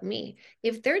say about me?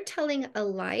 If they're telling a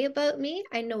lie about me,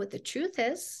 I know what the truth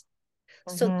is.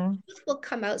 So the Hmm. truth will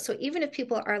come out. So even if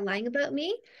people are lying about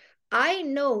me, I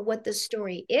know what the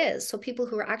story is. So people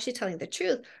who are actually telling the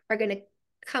truth are going to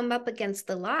come up against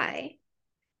the lie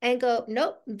and go,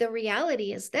 nope, the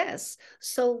reality is this.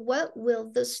 So, what will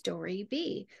the story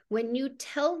be? When you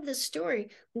tell the story,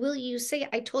 will you say,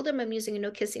 I told him I'm using a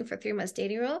no kissing for 3 months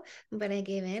dating rule, but I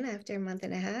gave in after a month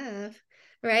and a half?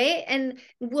 Right. And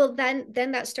will then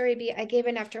that story be, I gave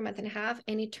in after a month and a half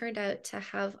and he turned out to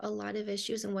have a lot of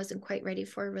issues and wasn't quite ready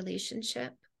for a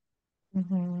relationship.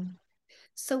 Mm-hmm.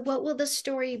 So what will the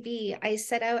story be? I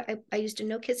set out, I used a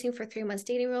no kissing for 3 months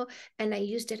dating rule, and I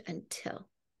used it until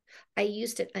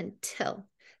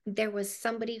there was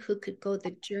somebody who could go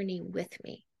the journey with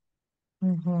me.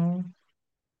 Mm-hmm.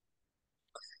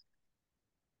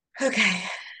 Okay,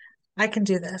 I can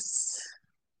do this.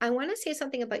 I want to say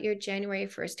something about your January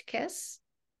 1st kiss.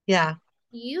 Yeah.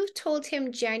 You've told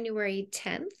him January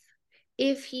 10th.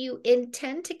 If you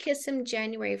intend to kiss him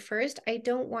January 1st, I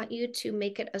don't want you to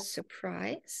make it a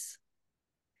surprise.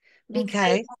 Because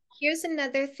Okay. here's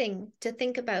another thing to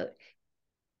think about.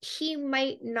 He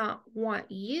might not want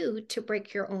you to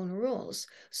break your own rules.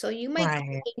 So you might go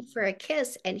Right. in for a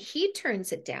kiss and he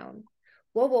turns it down.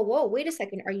 Whoa, whoa, whoa, wait a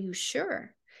second. Are you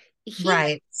sure? He might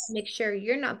Right. make sure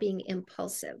you're not being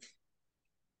impulsive.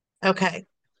 Okay.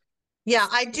 Yeah,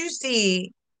 I do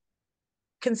see,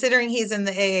 considering he's in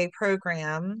the AA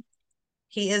program,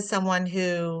 he is someone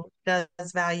who does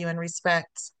value and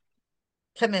respect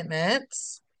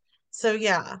commitments. So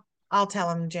yeah, I'll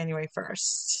tell him January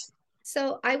 1st.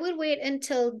 So I would wait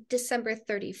until December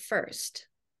 31st.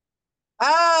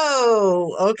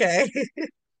 Oh, okay.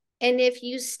 And if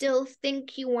you still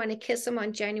think you want to kiss him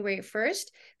on January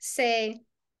 1st, say,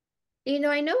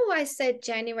 I know I said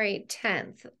January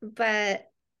 10th, but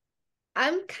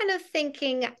I'm kind of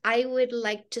thinking I would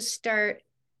like to start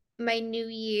my new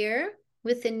year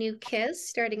with a new kiss,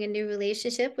 starting a new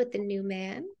relationship with a new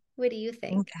man. What do you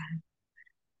think? Okay.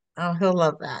 Oh, he'll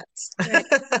love Right.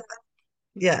 that.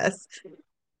 Yes.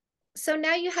 So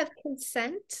now you have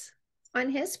consent on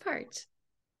his part,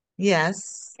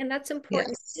 Yes. and that's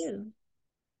important Yes. too.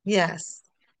 Yes.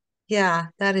 Yeah,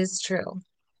 that is true.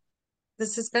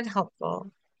 This has been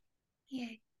helpful.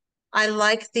 Yeah. I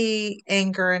like the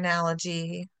anger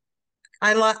analogy.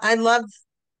 I love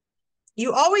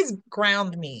you always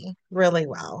ground me really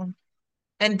well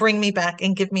and bring me back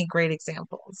and give me great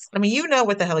examples. I mean, you know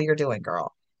what the hell you're doing,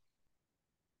 girl.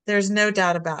 There's no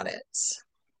doubt about it.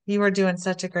 You are doing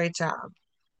such a great job.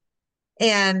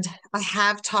 And I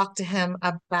have talked to him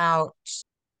about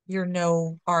your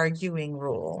no arguing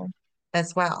rule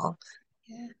as well.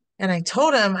 Yeah. And I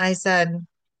told him, I said,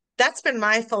 that's been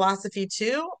my philosophy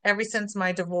too, ever since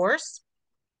my divorce.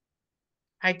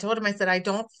 I told him, I said, I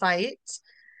don't fight.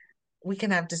 We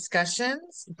can have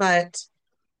discussions, but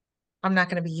I'm not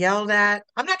going to be yelled at.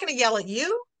 I'm not going to yell at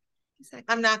you. I'm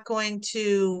Exactly. not going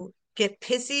to get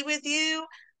pissy with you.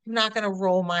 I'm not going to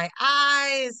roll my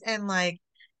eyes and like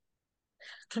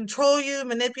control you,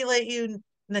 manipulate you,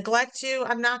 neglect you.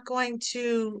 I'm not going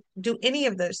to do any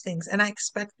of those things. And I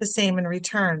expect the same in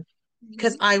return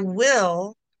because Mhm. I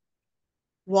will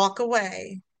walk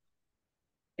away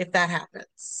if that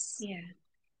happens. Yeah.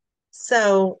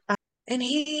 So, and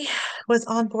he was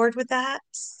on board with that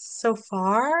so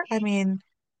far. I mean,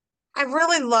 I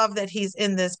really love that he's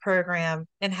in this program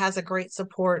and has a great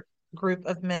support group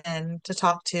of men to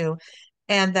talk to,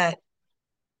 and that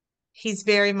he's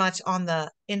very much on the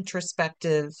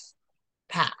introspective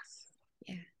path.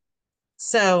 Yeah.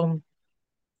 So,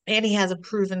 and he has a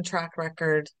proven track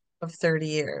record of 30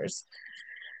 years.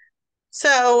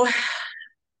 So,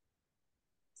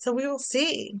 so we will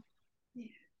see. Yeah.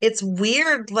 It's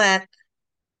weird that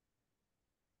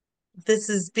this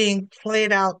is being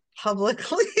played out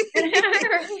publicly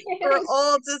for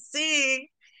all to see.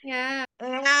 Yeah.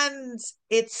 And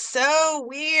it's so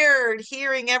weird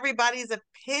hearing everybody's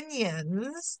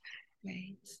opinions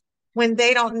Right. when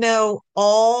they don't know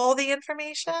all the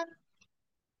information,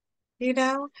 you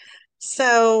know?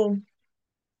 So,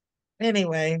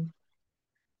 anyway,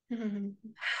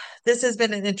 this has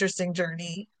been an interesting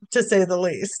journey, to say the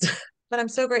least. But I'm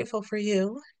so grateful for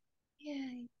you,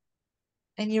 Yeah.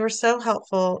 and you were so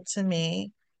helpful to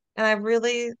me. And I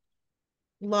really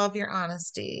love your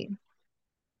honesty,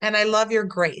 and I love your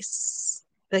grace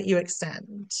that you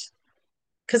extend.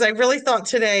 Because I really thought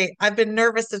today, I've been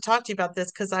nervous to talk to you about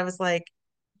this because I was like,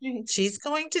 Right. she's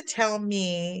going to tell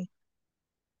me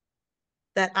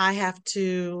that I have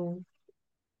to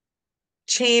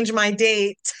change my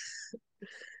date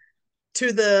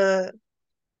to the,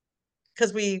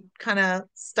 because we kind of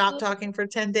stopped Oh, talking for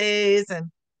 10 days.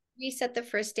 And reset the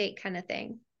first date kind of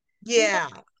thing. No, yeah,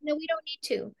 no, we don't need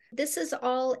to. This is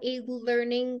all a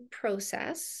learning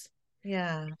process.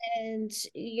 yeah. And,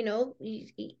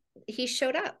 he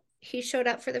showed up. He showed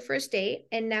up for the first date,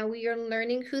 and now we are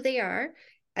learning who they are.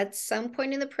 At some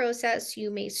point in the process, you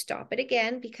may stop it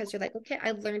again because you're like, okay,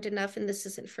 I've learned enough and this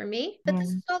isn't for me. But this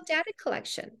is Mm, all data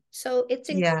collection. So it's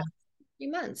yeah. included 3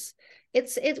 months.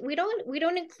 We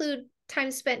don't include time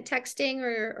spent texting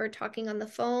or talking on the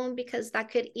phone, because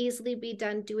that could easily be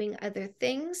done doing other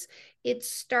things. It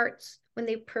starts when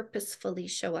they purposefully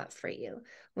show up for you,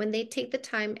 when they take the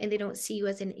time and they don't see you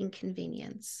as an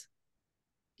inconvenience.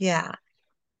 Yeah.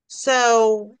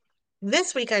 So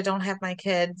this week I don't have my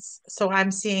kids, so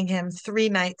I'm seeing him 3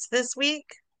 nights this week.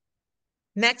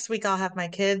 Next week I'll have my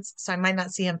kids, so I might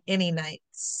not see him any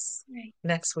nights Right.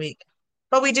 next week.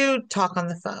 But we do talk on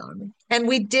the phone. And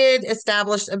we did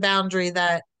establish a boundary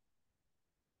that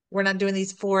we're not doing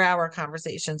these 4-hour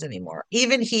conversations anymore.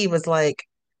 Even he was like,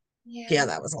 yeah, Yeah.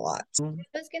 that was a lot. I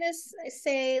was gonna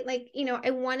say, like,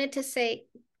 I wanted to say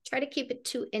try to keep it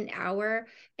to an hour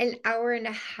and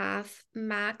a half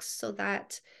max, so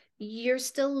that you're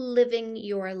still living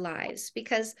your lives.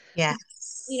 Because,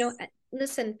 Yes.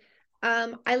 listen,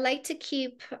 I like to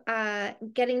keep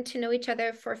getting to know each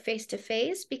other for face to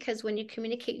face, because when you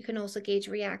communicate, you can also gauge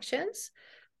reactions.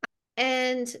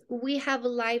 And we have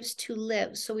lives to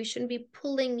live, so we shouldn't be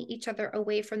pulling each other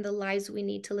away from the lives we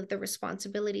need to live, the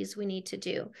responsibilities we need to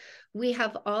do. We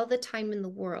have all the time in the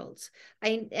world.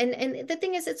 And the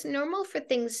thing is, it's normal for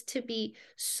things to be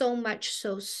so much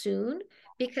so soon,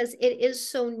 because it is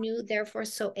so new, therefore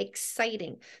so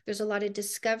exciting. There's a lot of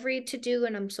discovery to do,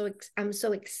 and it's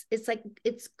like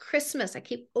it's Christmas. I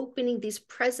keep opening these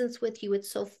presents with you.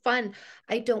 It's so fun.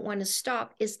 I don't want to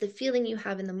stop. Is the feeling you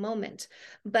have in the moment.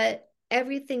 But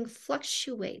everything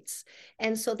fluctuates.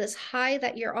 And so this high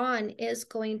that you're on is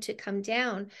going to come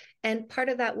down. And part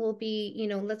of that will be,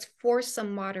 let's force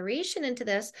some moderation into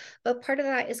this. But part of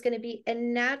that is going to be a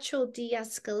natural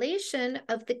de-escalation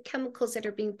of the chemicals that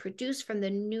are being produced from the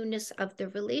newness of the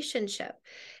relationship.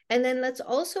 And then let's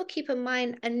also keep in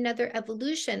mind another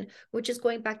evolution, which is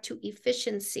going back to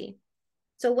efficiency.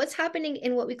 So what's happening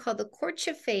in what we call the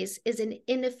courtship phase is an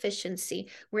inefficiency.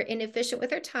 We're inefficient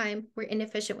with our time. We're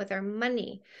inefficient with our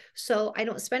money. So I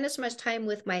don't spend as much time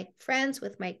with my friends,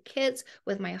 with my kids,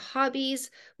 with my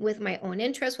hobbies, with my own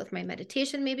interests, with my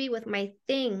meditation, maybe with my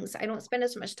things. I don't spend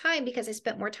as much time because I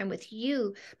spent more time with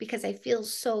you, because I feel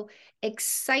so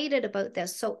excited about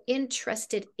this, so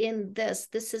interested in this.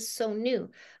 This is so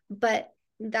new. But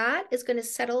that is going to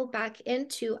settle back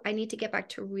into, I need to get back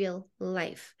to real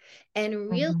life. And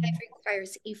real life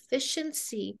requires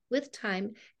efficiency with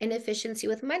time and efficiency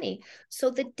with money.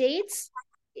 So the dates,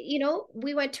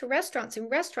 we went to restaurants and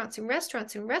restaurants and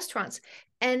restaurants and restaurants,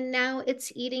 and now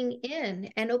it's eating in,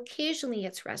 and occasionally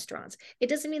it's restaurants. It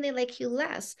doesn't mean they like you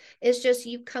less. It's just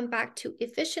you come back to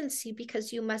efficiency,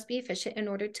 because you must be efficient in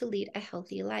order to lead a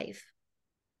healthy life.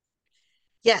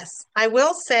 Yes, I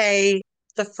will say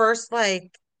the first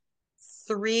like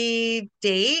 3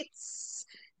 dates,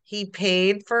 he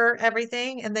paid for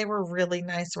everything and they were really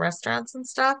nice restaurants and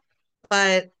stuff.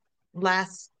 But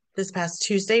this past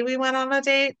Tuesday, we went on a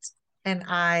date and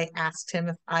I asked him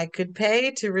if I could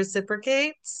pay to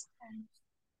reciprocate.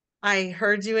 I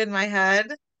heard you in my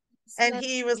head, and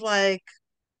he was like,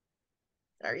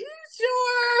 are you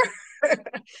sure?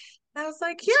 I was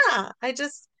like, yeah,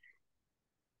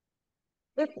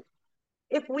 if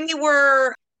if we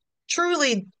were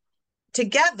truly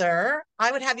together,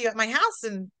 I would have you at my house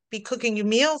and be cooking you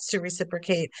meals to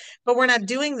reciprocate. But we're not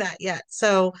doing that yet.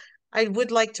 So I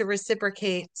would like to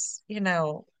reciprocate,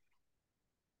 and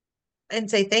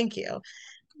say thank you.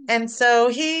 And so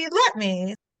he let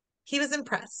me. He was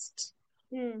impressed.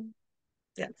 Mm.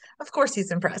 Yeah, of course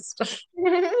he's impressed.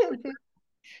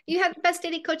 You have the best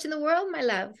dating coach in the world, my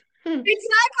love.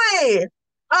 Exactly.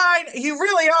 You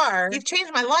really are. You've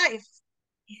changed my life.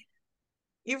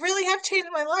 You really have changed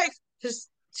my life. Just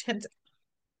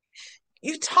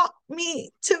you taught me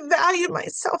to value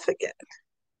myself again,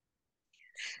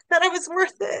 that I was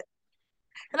worth it.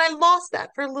 And I lost that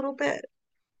for a little bit.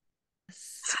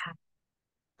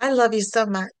 I love you so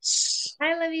much.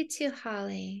 I love you too,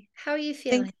 Holly. How are you Thank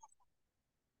feeling?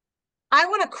 I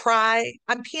want to cry.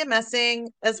 I'm PMSing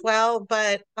as well,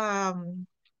 but I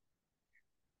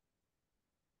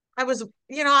was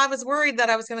worried that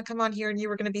I was going to come on here and you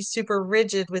were going to be super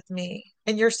rigid with me.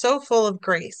 And you're so full of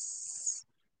grace.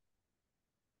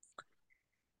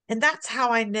 And that's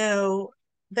how I know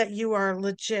that you are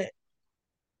legit,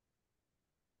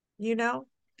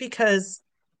 because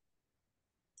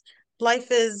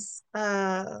life is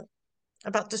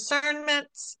about discernment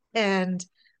and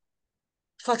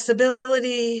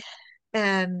flexibility.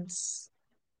 And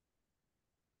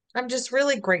I'm just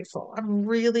really grateful. I'm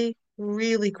really,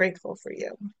 really grateful for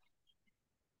you.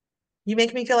 You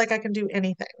make me feel like I can do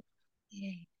anything.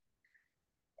 Yay.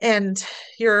 And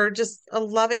you're just a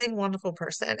loving, wonderful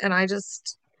person. And I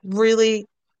just really,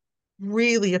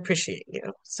 really appreciate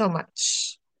you so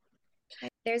much.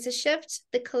 There's a shift.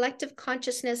 The collective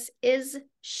consciousness is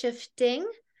shifting.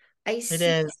 I It see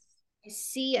is. it. I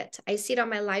see it. I see it on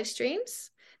my live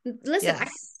streams. Listen, I have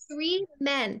Yes. 3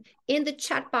 men in the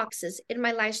chat boxes in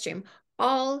my live stream,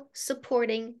 all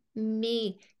supporting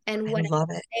me. And I what love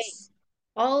I it. say,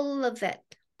 all of it.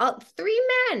 All 3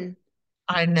 men.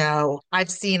 I know. I've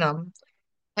seen them.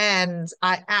 And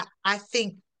I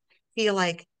think feel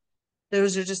like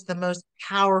those are just the most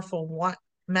powerful one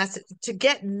message to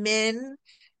get men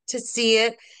to see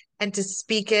it and to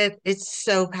speak it. It's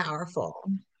so powerful.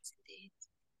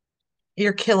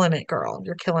 You're killing it, girl.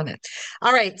 You're killing it.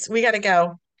 All right, we got to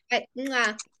go.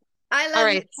 Mwah. I All love you,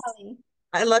 right. Kelly.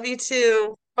 I love you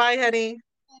too. Bye, honey.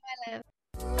 I love